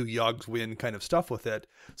ability to do Yogg's Win kind of stuff with it.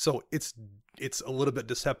 So it's a little bit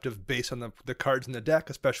deceptive based on the cards in the deck,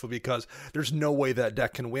 especially because there's no way that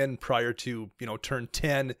deck can win prior to, turn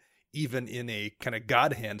 10, even in a kind of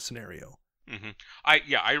God hand scenario. Mm-hmm.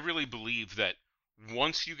 I really believe that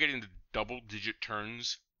once you get into double-digit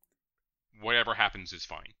turns, whatever happens is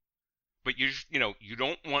fine. But you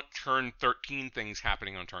don't want turn 13 things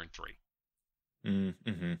happening on turn 3.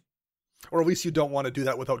 Mm-hmm. Or at least you don't want to do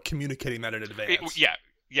that without communicating that in advance.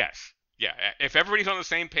 Yes. If everybody's on the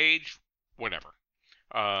same page, whatever.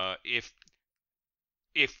 If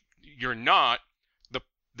you're not,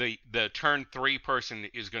 the turn 3 person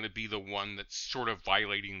is going to be the one that's sort of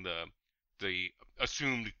violating the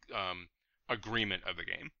assumed agreement of the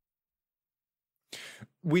game.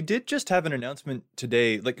 We did just have an announcement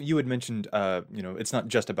today, like you had mentioned, it's not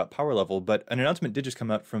just about power level, but an announcement did just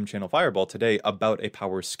come out from Channel Fireball today about a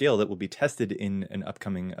power scale that will be tested in an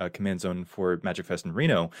upcoming command zone for Magic Fest in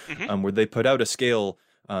Reno, where they put out a scale,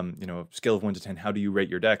 scale of 1 to 10, how do you rate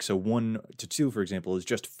your deck? So 1 to 2, for example, is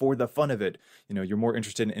just for the fun of it. You're more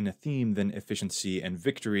interested in a theme than efficiency and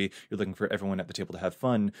victory. You're looking for everyone at the table to have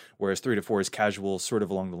fun, whereas 3 to 4 is casual, sort of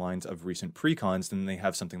along the lines of recent precons. Then they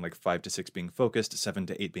have something like 5 to 6 being focused, 7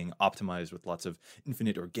 to 8 being optimized with lots of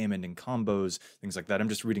infinite or game-ending combos, things like that. I'm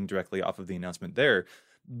just reading directly off of the announcement there.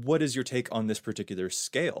 What is your take on this particular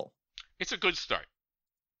scale? It's a good start.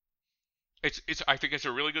 I think it's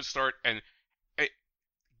a really good start, and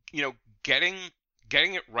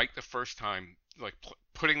getting it right the first time, like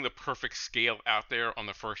putting the perfect scale out there on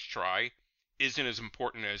the first try, isn't as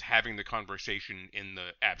important as having the conversation in the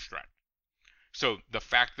abstract. So the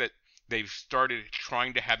fact that they've started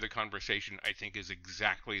trying to have the conversation, I think, is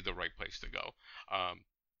exactly the right place to go.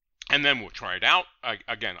 And then we'll try it out.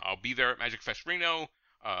 Again, I'll be there at Magic Fest Reno.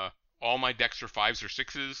 All my decks are 5s or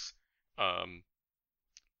 6s.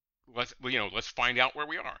 Let's find out where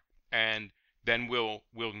we are, and then we'll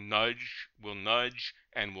nudge,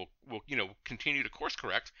 and we'll continue to course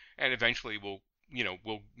correct, and eventually we'll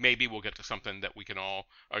get to something that we can all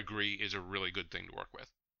agree is a really good thing to work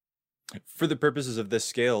with. For the purposes of this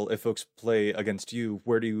scale, if folks play against you,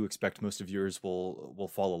 where do you expect most of yours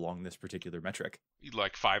will fall along this particular metric?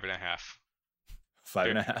 Like 5.5.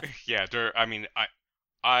 5.5. Yeah,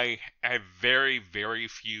 I have very, very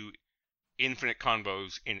few infinite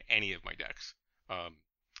combos in any of my decks.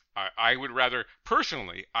 I would rather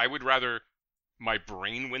my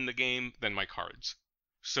brain win the game than my cards.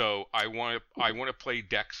 So I want to play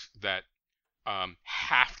decks that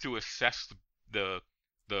have to assess the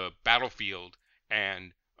battlefield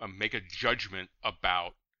and make a judgment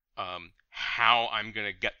about how I'm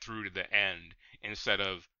going to get through to the end, instead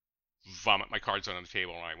of vomit my cards on the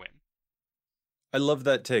table and I win. I love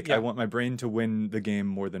that take. Yeah. I want my brain to win the game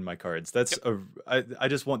more than my cards. That's I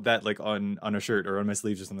just want that like on a shirt or on my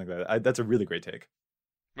sleeves or something like that. That's a really great take.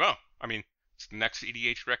 Well, I mean, it's the next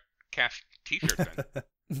EDHRECast t-shirt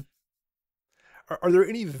then. Are there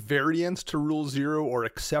any variants to Rule 0 or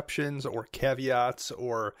exceptions or caveats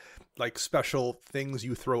or like special things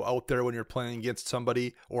you throw out there when you're playing against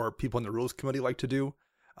somebody or people in the rules committee like to do?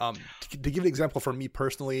 To give an example for me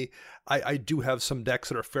personally, I do have some decks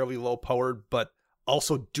that are fairly low powered, but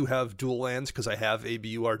also do have dual lands because I have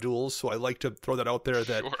ABUR duels. So I like to throw that out there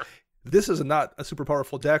that This is not a super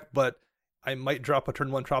powerful deck, but I might drop a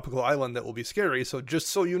turn 1 tropical island that will be scary. So just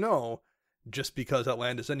so you know, just because that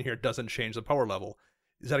land is in here doesn't change the power level.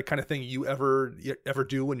 Is that a kind of thing you ever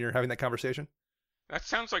do when you're having that conversation? That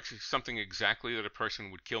sounds like something exactly that a person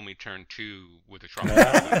would kill me turn 2 with a tropical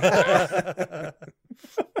island.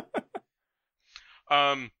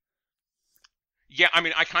 Yeah, I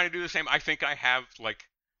mean, I kind of do the same. I think I have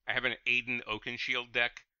an Aiden Oakenshield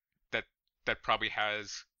deck that probably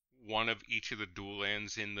has one of each of the dual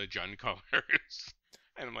lands in the Jund colors.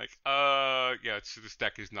 And I'm like, this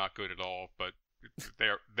deck is not good at all, but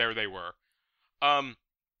there they were.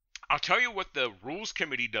 I'll tell you what the rules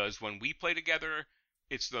committee does when we play together.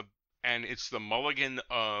 It's the mulligan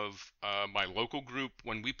of my local group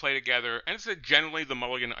when we play together, and it's generally the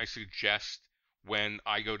mulligan I suggest when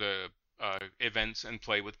I go to events and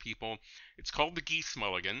play with people. It's called the Geese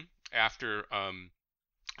Mulligan, after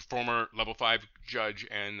former level 5 judge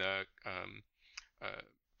and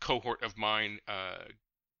cohort of mine,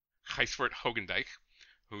 Gijsbert Hogendijk,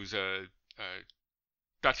 who's a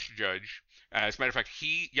Dutch judge. As a matter of fact,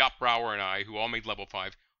 he, Jaap Brouwer, and I, who all made level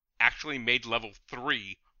 5, actually made level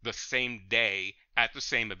 3 the same day at the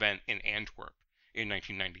same event in Antwerp in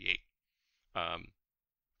 1998.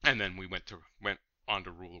 And then we went on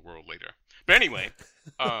to rule the world later. But anyway,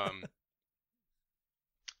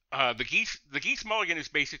 the geese mulligan is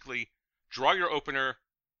basically draw your opener.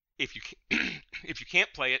 If you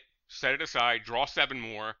can't play it, set it aside, draw 7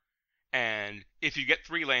 more, and if you get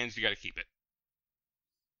 3 lands, you got to keep it.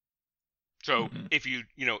 So if you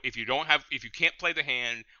can't play the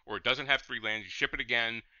hand, or it doesn't have 3 lands, you ship it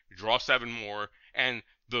again, you draw 7 more, and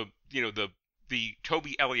the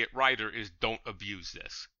Toby Elliott rider is don't abuse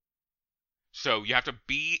this. So you have to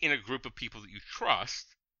be in a group of people that you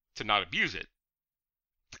trust to not abuse it.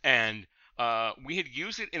 And we had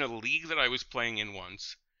used it in a league that I was playing in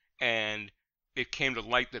once, and it came to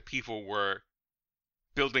light that people were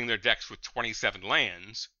building their decks with 27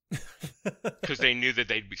 lands because they knew that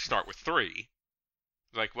they'd start with 3.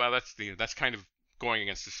 Like, well, that's kind of going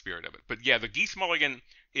against the spirit of it. But yeah, the Geese Mulligan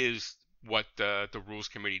is what the rules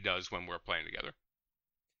committee does when we're playing together.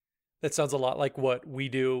 That sounds a lot like what we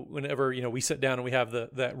do whenever, we sit down and we have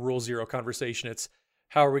that rule zero conversation. It's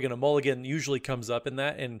how are we going to mulligan usually comes up in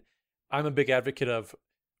that. And I'm a big advocate of,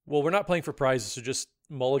 well, we're not playing for prizes, so just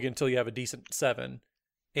mulligan until you have a decent 7.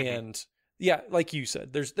 And yeah, like you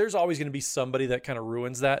said, there's always going to be somebody that kind of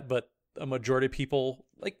ruins that, but a majority of people,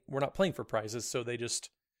 like, we're not playing for prizes, so they just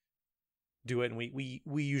do it, and we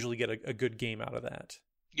usually get a good game out of that.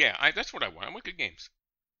 Yeah, that's what I want. I want good games.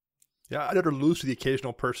 Yeah, I'd rather lose to the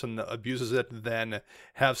occasional person that abuses it than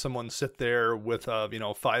have someone sit there with a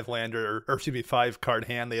 5-lander, or excuse me, 5-card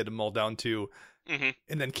hand they had to mull down to, and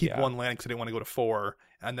then keep one land because they didn't want to go to 4,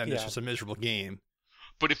 and then it's just a miserable game.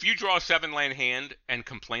 But if you draw a 7-land hand and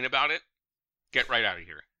complain about it, get right out of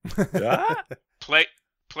here. Play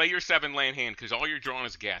your 7-land hand, because all you're drawing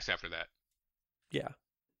is gas after that. Yeah.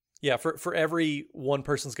 Yeah, for every one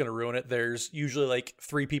person's going to ruin it, there's usually like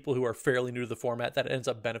 3 people who are fairly new to the format that ends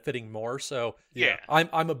up benefiting more. So yeah,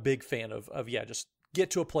 I'm a big fan of just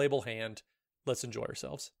get to a playable hand. Let's enjoy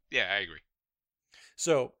ourselves. Yeah, I agree.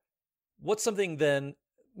 So what's something then,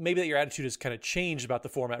 maybe that your attitude has kind of changed about the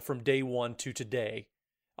format from day one to today?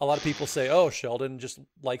 A lot of people say, oh, Sheldon just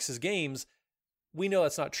likes his games. We know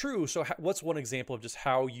that's not true. So what's one example of just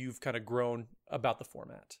how you've kind of grown about the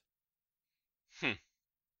format?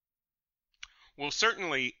 Well,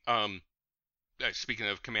 certainly, speaking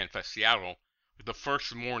of Command Fest Seattle, the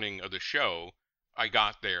first morning of the show, I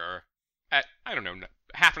got there at, I don't know,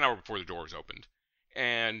 half an hour before the doors opened.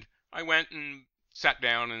 And I went and sat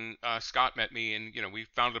down, and Scott met me, and, we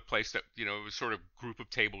found a place that, it was sort of group of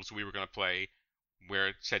tables we were going to play, where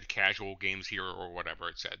it said casual games here or whatever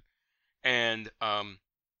it said. And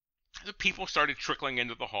the people started trickling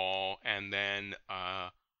into the hall, and then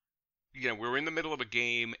we were in the middle of a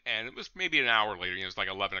game, and it was maybe an hour later, it was like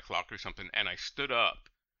 11 o'clock or something, and I stood up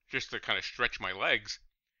just to kind of stretch my legs,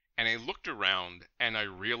 and I looked around, and I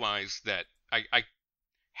realized that I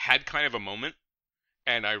had kind of a moment,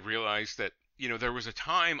 and I realized that, there was a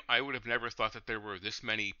time I would have never thought that there were this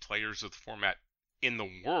many players of the format in the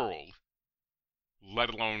world,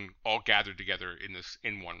 let alone all gathered together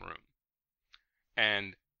in one room.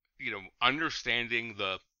 And, understanding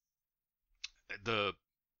the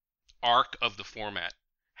arc of the format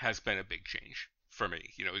has been a big change for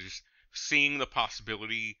me. Just seeing the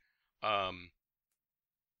possibility,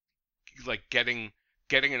 like getting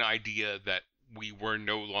an idea that we were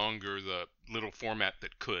no longer the little format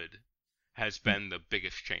that could, has been the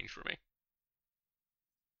biggest change for me.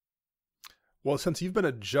 Well, since you've been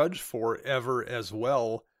a judge forever as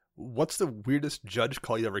well, what's the weirdest judge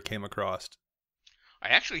call you ever came across? I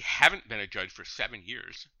actually haven't been a judge for 7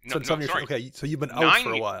 years. No, sorry. Okay, so you've been out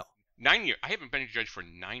for a while. 9 years. I haven't been a judge for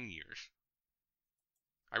 9 years.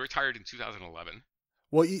 I retired in 2011.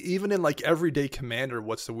 Well, even in like everyday Commander,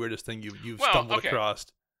 what's the weirdest thing you've stumbled across?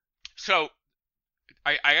 So,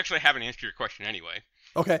 I actually haven't answered your question anyway.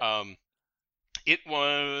 Okay. It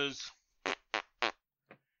was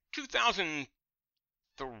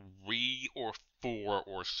 2003 or 4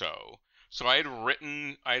 or so. So I had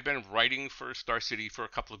been writing for Star City for a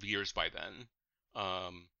couple of years by then.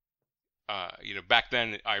 Back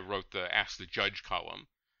then I wrote the Ask the Judge column,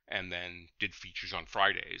 and then did features on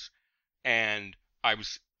Fridays. And I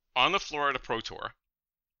was on the floor at a Pro Tour,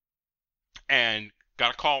 and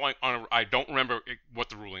got a call on I don't remember what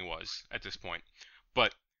the ruling was at this point,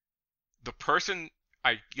 but the person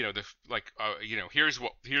here's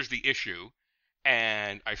the issue,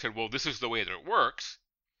 and I said, well, this is the way that it works.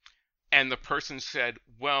 And the person said,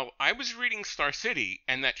 well, I was reading Star City,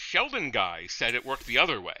 and that Sheldon guy said it worked the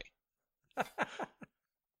other way.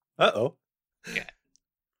 Uh-oh. Yeah.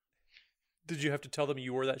 Did you have to tell them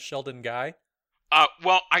you were that Sheldon guy?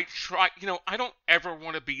 Well, I try, I don't ever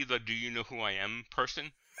want to be the do you know who I am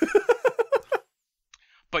person.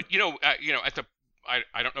 But,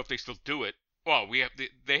 I don't know if they still do it. Well,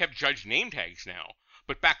 they have judge name tags now.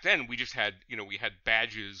 But back then, we just had, we had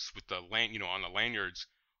badges with the on the lanyards,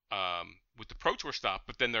 with the Pro Tour stuff,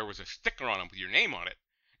 but then there was a sticker on them with your name on it.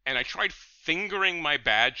 And I tried fingering my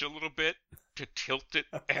badge a little bit to tilt it,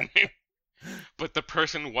 but the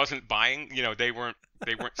person wasn't buying. They weren't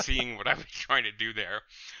seeing what I was trying to do there.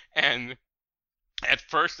 And at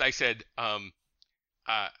first I said,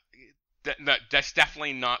 that's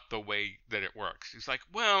definitely not the way that it works. He's like,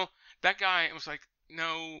 well, that guy. I was like,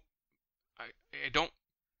 no, I don't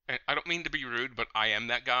mean to be rude, but I am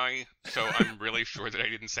that guy, so I'm really sure that I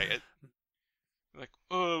didn't say it. Like,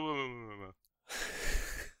 oh,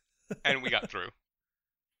 and we got through.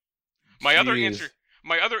 My other answer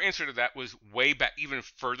to that was way back, even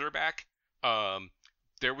further back.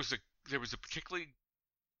 There was a particularly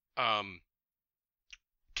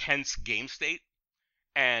tense game state,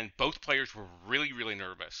 and both players were really, really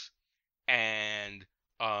nervous. And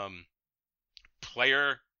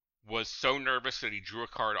player was so nervous that he drew a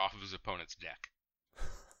card off of his opponent's deck.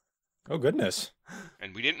 Oh, goodness.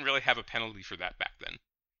 And we didn't really have a penalty for that back then.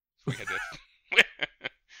 So we had to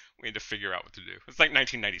we had to figure out what to do. It's like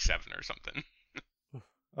 1997 or something.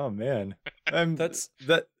 Oh, man. That's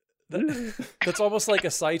almost like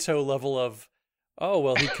a Saito level of, oh,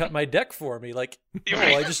 well, he cut my deck for me. Like, oh,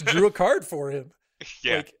 I just drew a card for him.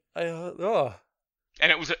 Yeah. Like, oh.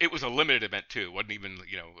 And it was a limited event too. It wasn't even,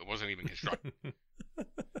 it wasn't even constructed.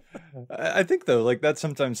 I think, though, like, that's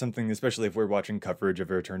sometimes something, especially if we're watching coverage of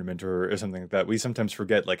a tournament or something like that, we sometimes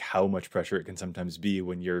forget, like, how much pressure it can sometimes be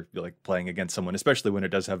when you're, like, playing against someone, especially when it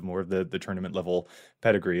does have more of the tournament level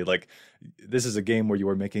pedigree. Like, this is a game where you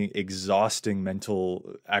are making exhausting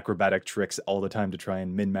mental acrobatic tricks all the time to try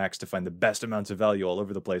and min-max to find the best amounts of value all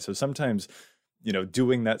over the place. So sometimes,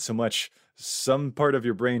 doing that so much, some part of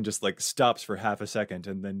your brain just, like, stops for half a second,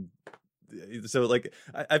 and then so, like,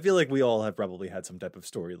 I feel like we all have probably had some type of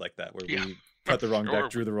story like that where we cut the wrong deck,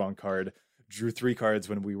 drew the wrong card, drew 3 cards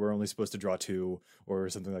when we were only supposed to draw 2 or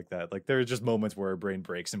something like that. Like, there are just moments where our brain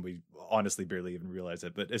breaks and we honestly barely even realize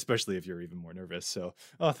it, but especially if you're even more nervous. So,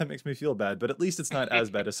 that makes me feel bad, but at least it's not as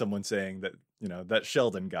bad as someone saying that, that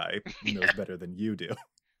Sheldon guy knows better than you do.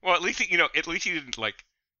 Well, at least he didn't, like,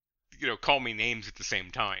 call me names at the same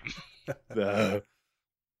time.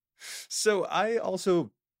 So I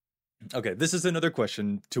also... Okay, this is another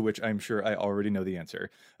question to which I'm sure I already know the answer.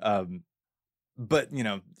 But,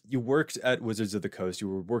 you worked at Wizards of the Coast, you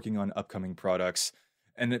were working on upcoming products,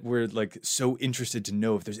 and we're, like, so interested to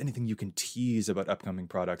know if there's anything you can tease about upcoming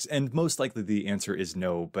products. And most likely the answer is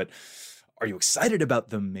no, but are you excited about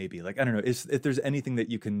them maybe? Like, I don't know, if there's anything that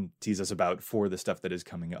you can tease us about for the stuff that is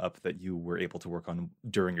coming up that you were able to work on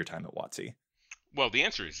during your time at WotC. Well, the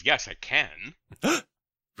answer is yes, I can.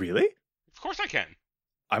 Really? Of course I can.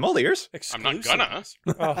 I'm all ears. I'm not gonna.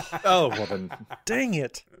 Oh, well then. Dang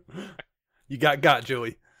it. You got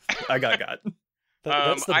Joey. I got.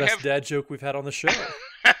 That's the best dad joke we've had on the show.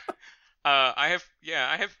 I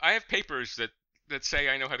have papers that say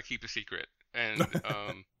I know how to keep a secret, and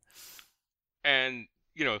and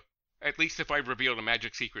at least if I revealed a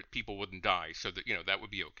magic secret, people wouldn't die, so that that would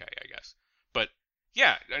be okay, I guess. But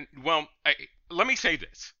yeah, let me say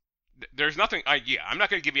this: there's nothing. I'm not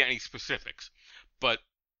going to give you any specifics, but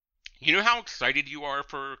you know how excited you are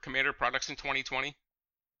for Commander products in 2020?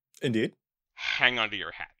 Indeed. Hang on to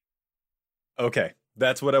your hat. Okay,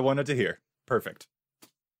 that's what I wanted to hear. Perfect.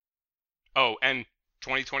 Oh, and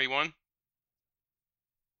 2021?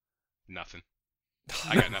 Nothing.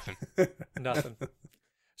 I got nothing. Nothing.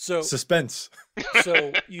 So suspense.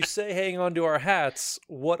 So you say hang on to our hats.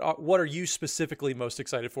 What are you specifically most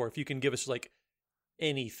excited for? If you can give us, like,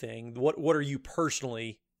 anything, what are you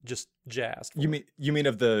personally just jazzed for? You mean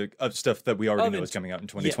of stuff that we already know is coming out in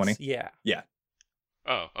 2020? Yes, yeah.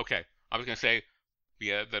 Oh, okay. I was gonna say,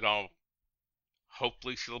 that I'll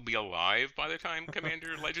hopefully still be alive by the time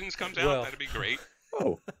Commander Legends comes out. Well, that'd be great.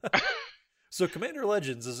 Oh. So Commander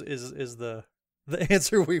Legends is the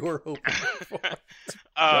answer we were hoping for.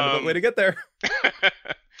 Roundabout way to get there.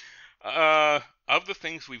 Of the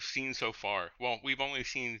things we've seen so far, well, we've only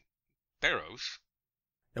seen Theros.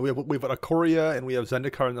 And we've got Ikoria, and we have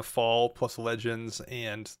Zendikar in the fall, plus Legends,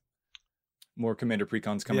 and more Commander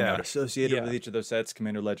precons coming out associated with each of those sets.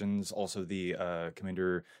 Commander Legends, also the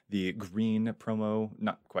the green promo,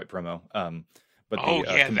 not quite promo, but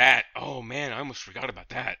that. Oh man, I almost forgot about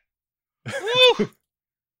that. Woo!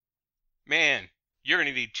 Man, you're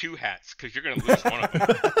gonna need 2 hats because you're gonna lose one of them.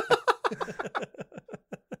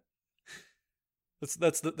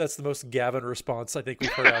 That's the most Gavin response I think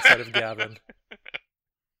we've heard outside of Gavin.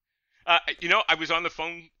 I was on the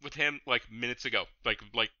phone with him like minutes ago, like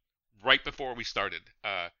right before we started.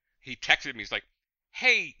 He texted me. He's like,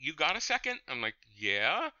 "Hey, you got a second?" I'm like,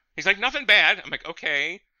 "Yeah." He's like, "Nothing bad." I'm like,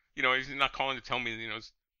 "Okay." He's not calling to tell me,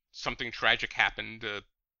 something tragic happened to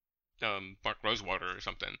Mark Rosewater or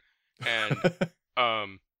something. And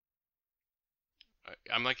I'm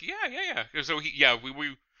like, yeah. So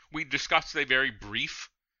we discussed a very brief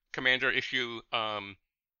Commander issue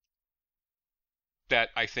that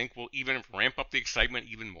I think will even ramp up the excitement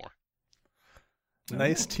even more.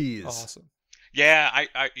 Nice tease. Awesome. Yeah,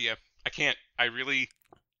 I can't. I really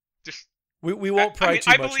just. We won't pry too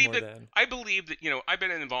much more then. I believe that I've been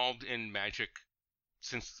involved in Magic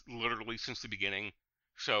since the beginning.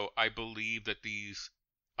 So I believe that these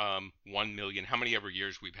 1 million, how many ever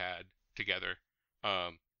years we've had together,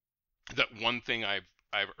 that one thing I've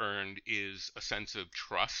earned is a sense of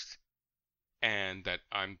trust, and that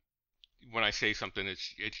when I say something,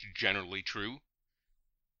 it's generally true,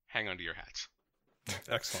 hang on to your hats.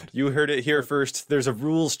 Excellent. You heard it here first. There's a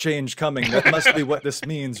rules change coming. That must be what this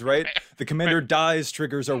means, right? The Commander Dies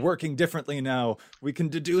triggers are working differently now. We can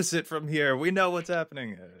deduce it from here. We know what's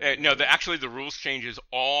happening. No, actually the rules change is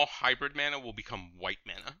all hybrid mana will become white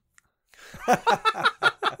mana.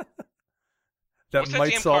 That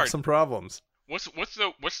might solve card? some problems. What's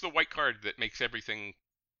the white card that makes everything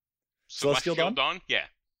Celestial Dawn? Yeah.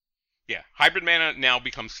 Hybrid mana now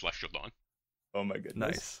becomes Celestial Dawn. Oh my goodness.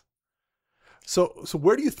 Nice. So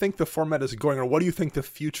where do you think the format is going, or what do you think the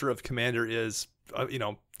future of Commander is?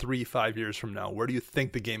 3-5 years from now, where do you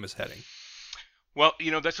think the game is heading? Well,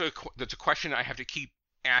 that's a question I have to keep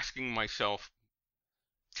asking myself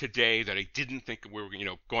today that I didn't think we were,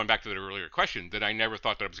 going back to that earlier question, that I never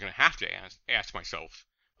thought that I was going to have to ask myself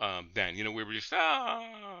then. We were just,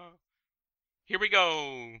 here we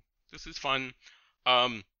go. This is fun.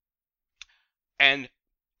 And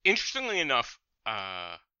interestingly enough,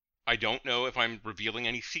 I don't know if I'm revealing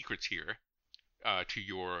any secrets here to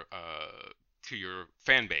your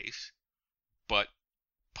fan base, but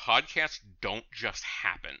podcasts don't just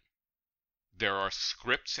happen. There are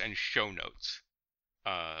scripts and show notes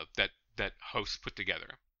that hosts put together.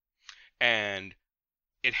 And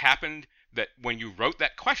it happened that when you wrote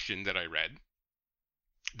that question that I read,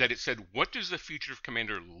 that it said, what does the future of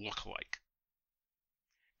Commander look like?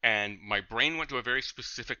 And my brain went to a very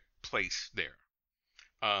specific place there.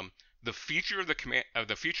 The future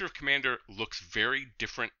of Commander looks very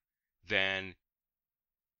different than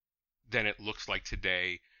it looks like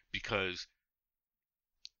today, because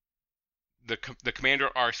the Commander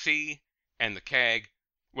RC and the CAG,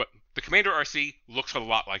 the Commander RC looks a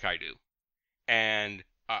lot like I do, and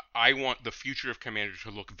I want the future of Commander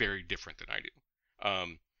to look very different than I do.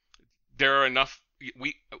 There are enough.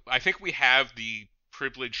 I think we have the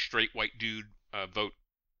privileged straight white dude vote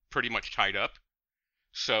pretty much tied up.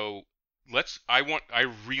 So I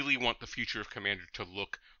really want the future of Commander to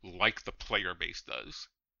look like the player base does.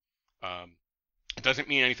 It doesn't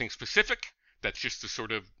mean anything specific. That's just the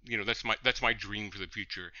sort of, that's my dream for the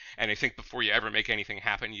future. And I think before you ever make anything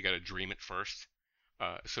happen, you got to dream it first.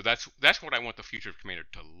 So that's what I want the future of Commander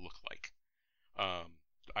to look like.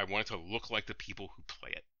 I want it to look like the people who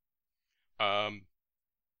play it.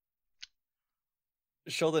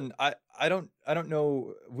 Sheldon, I don't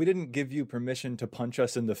know. We didn't give you permission to punch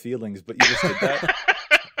us in the feelings, but you just did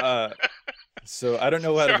that. So I don't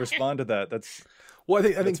know how to respond to that. Well,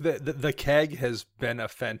 I think the CAG has been a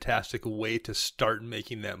fantastic way to start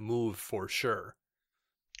making that move for sure.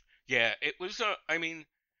 Yeah, it was.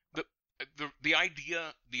 The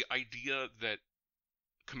idea that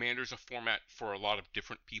Commander's a format for a lot of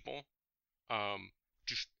different people,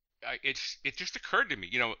 it just occurred to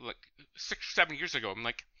me, like 6-7 years ago. I'm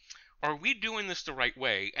like, are we doing this the right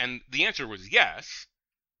way? And the answer was yes,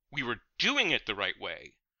 we were doing it the right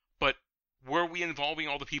way, but were we involving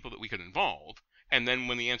all the people that we could involve? And then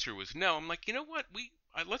when the answer was no, I'm like, you know what?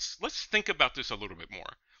 Let's think about this a little bit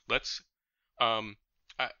more. Let's,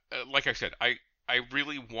 like I said, I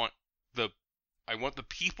really want I want the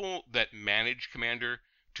people that manage Commander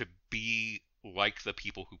to be like the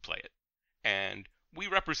people who play it. And we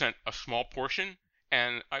represent a small portion,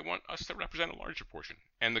 and I want us to represent a larger portion.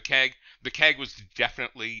 And the CAG was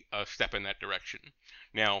definitely a step in that direction.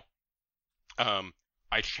 Now,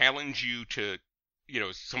 I challenge you to,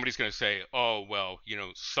 somebody's going to say, oh, well,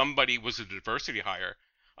 somebody was a diversity hire.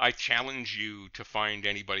 I challenge you to find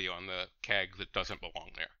anybody on the CAG that doesn't belong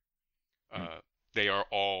there. They are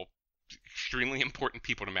all extremely important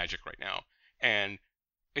people to Magic right now. And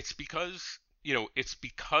it's because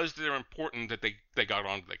they're important that they got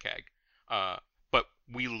onto the CAG. But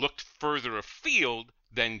we looked further afield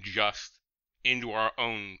than just into our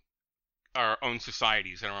own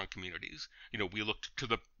societies and our own communities. We looked to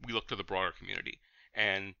the broader community,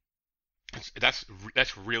 and that's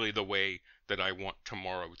really the way that I want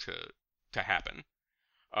tomorrow to happen.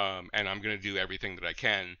 And I'm going to do everything that I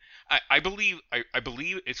can. I believe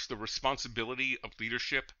it's the responsibility of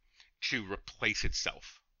leadership to replace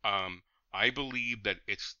itself. I believe that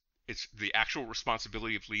it's the actual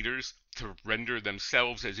responsibility of leaders to render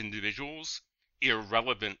themselves as individuals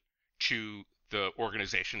irrelevant to the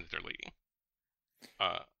organization that they're leading.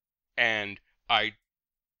 And I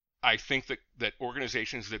think that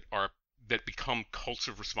organizations that become cults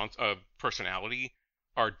of personality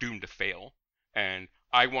are doomed to fail. And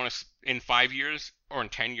I want us in 5 years, or in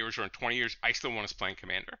 10 years, or in 20 years, I still want us playing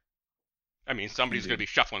Commander. I mean, somebody's going to be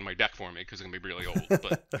shuffling my deck for me because it's going to be really old.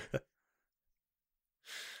 But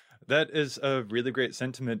That is a really great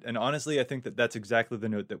sentiment. And honestly, I think that that's exactly the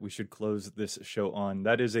note that we should close this show on.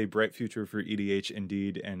 That is a bright future for EDH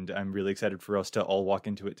indeed. And I'm really excited for us to all walk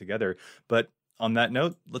into it together. But on that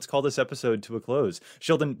note, let's call this episode to a close.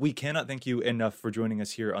 Sheldon, we cannot thank you enough for joining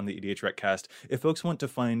us here on the EDHRECast. If folks want to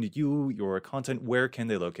find you, your content, where can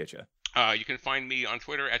they locate you? You can find me on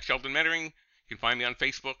Twitter at Sheldon Menery. You can find me on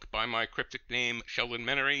Facebook by my cryptic name, Sheldon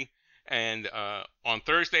Menery. And on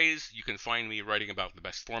Thursdays, you can find me writing about the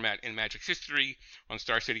best format in Magic's history on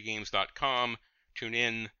StarCityGames.com. Tune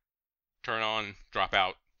in, turn on, drop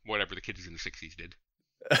out, whatever the kids in the 60s did.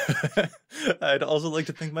 I'd also like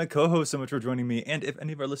to thank my co-host so much for joining me. And if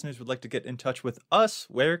any of our listeners would like to get in touch with us,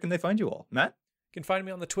 where can they find you all? Matt? You can find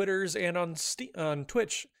me on the Twitters and on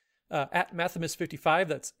Twitch at Mathimus55.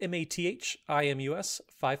 That's Mathimus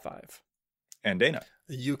 55. And Dana?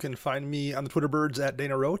 You can find me on the Twitter birds at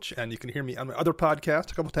Dana Roach, and you can hear me on my other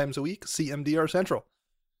podcast a couple times a week, CMDR Central.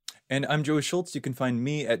 And I'm Joey Schultz. You can find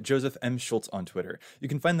me at Joseph M. Schultz on Twitter. You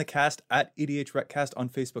can find the cast at EDHRECast on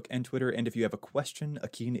Facebook and Twitter. And if you have a question, a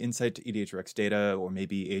keen insight to EDHREC's data, or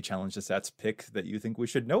maybe a Challenge the Stats pick that you think we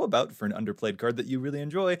should know about for an underplayed card that you really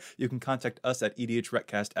enjoy, you can contact us at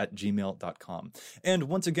EDHRECast@gmail.com. And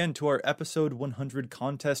once again, to our episode 100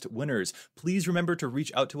 contest winners, please remember to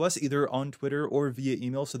reach out to us either on Twitter or via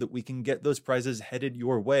email so that we can get those prizes headed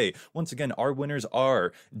your way. Once again, our winners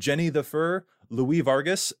are Jenny the Fur, Louis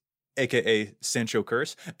Vargas, aka Sancho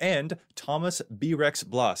Curse, and Thomas B. Rex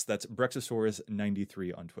Blas. That's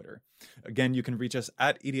Brexosaurus93 on Twitter. Again, you can reach us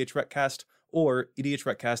at EDHRECast or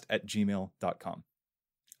EDHRECast@gmail.com.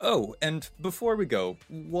 Oh, and before we go,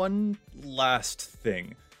 one last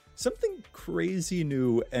thing. Something crazy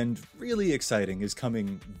new and really exciting is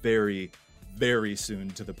coming very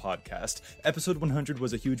soon to the podcast. Episode 100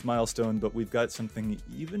 was a huge milestone, but we've got something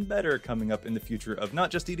even better coming up in the future of not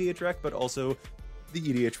just EDHREC, but also the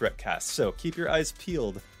EDHRECast. So keep your eyes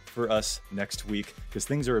peeled for us next week, because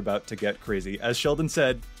things are about to get crazy. As Sheldon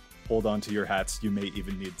said, hold on to your hats. You may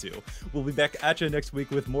even need to. We'll be back at you next week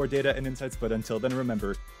with more data and insights, but until then,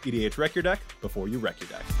 remember, EDHREC your deck before you wreck your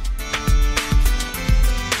deck.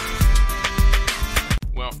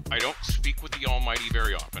 Well, I don't speak with the Almighty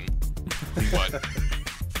very often, but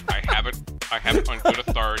I have it on good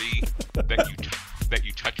authority that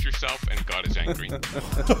you touch yourself and God is angry.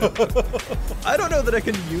 I don't know that I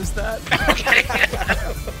can use that. Okay.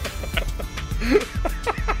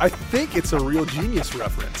 I think it's a Real Genius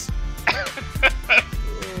reference.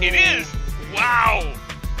 It is! Wow!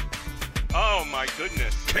 Oh my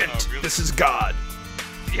goodness. Kent, really? this is God.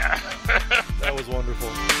 Yeah. That was wonderful.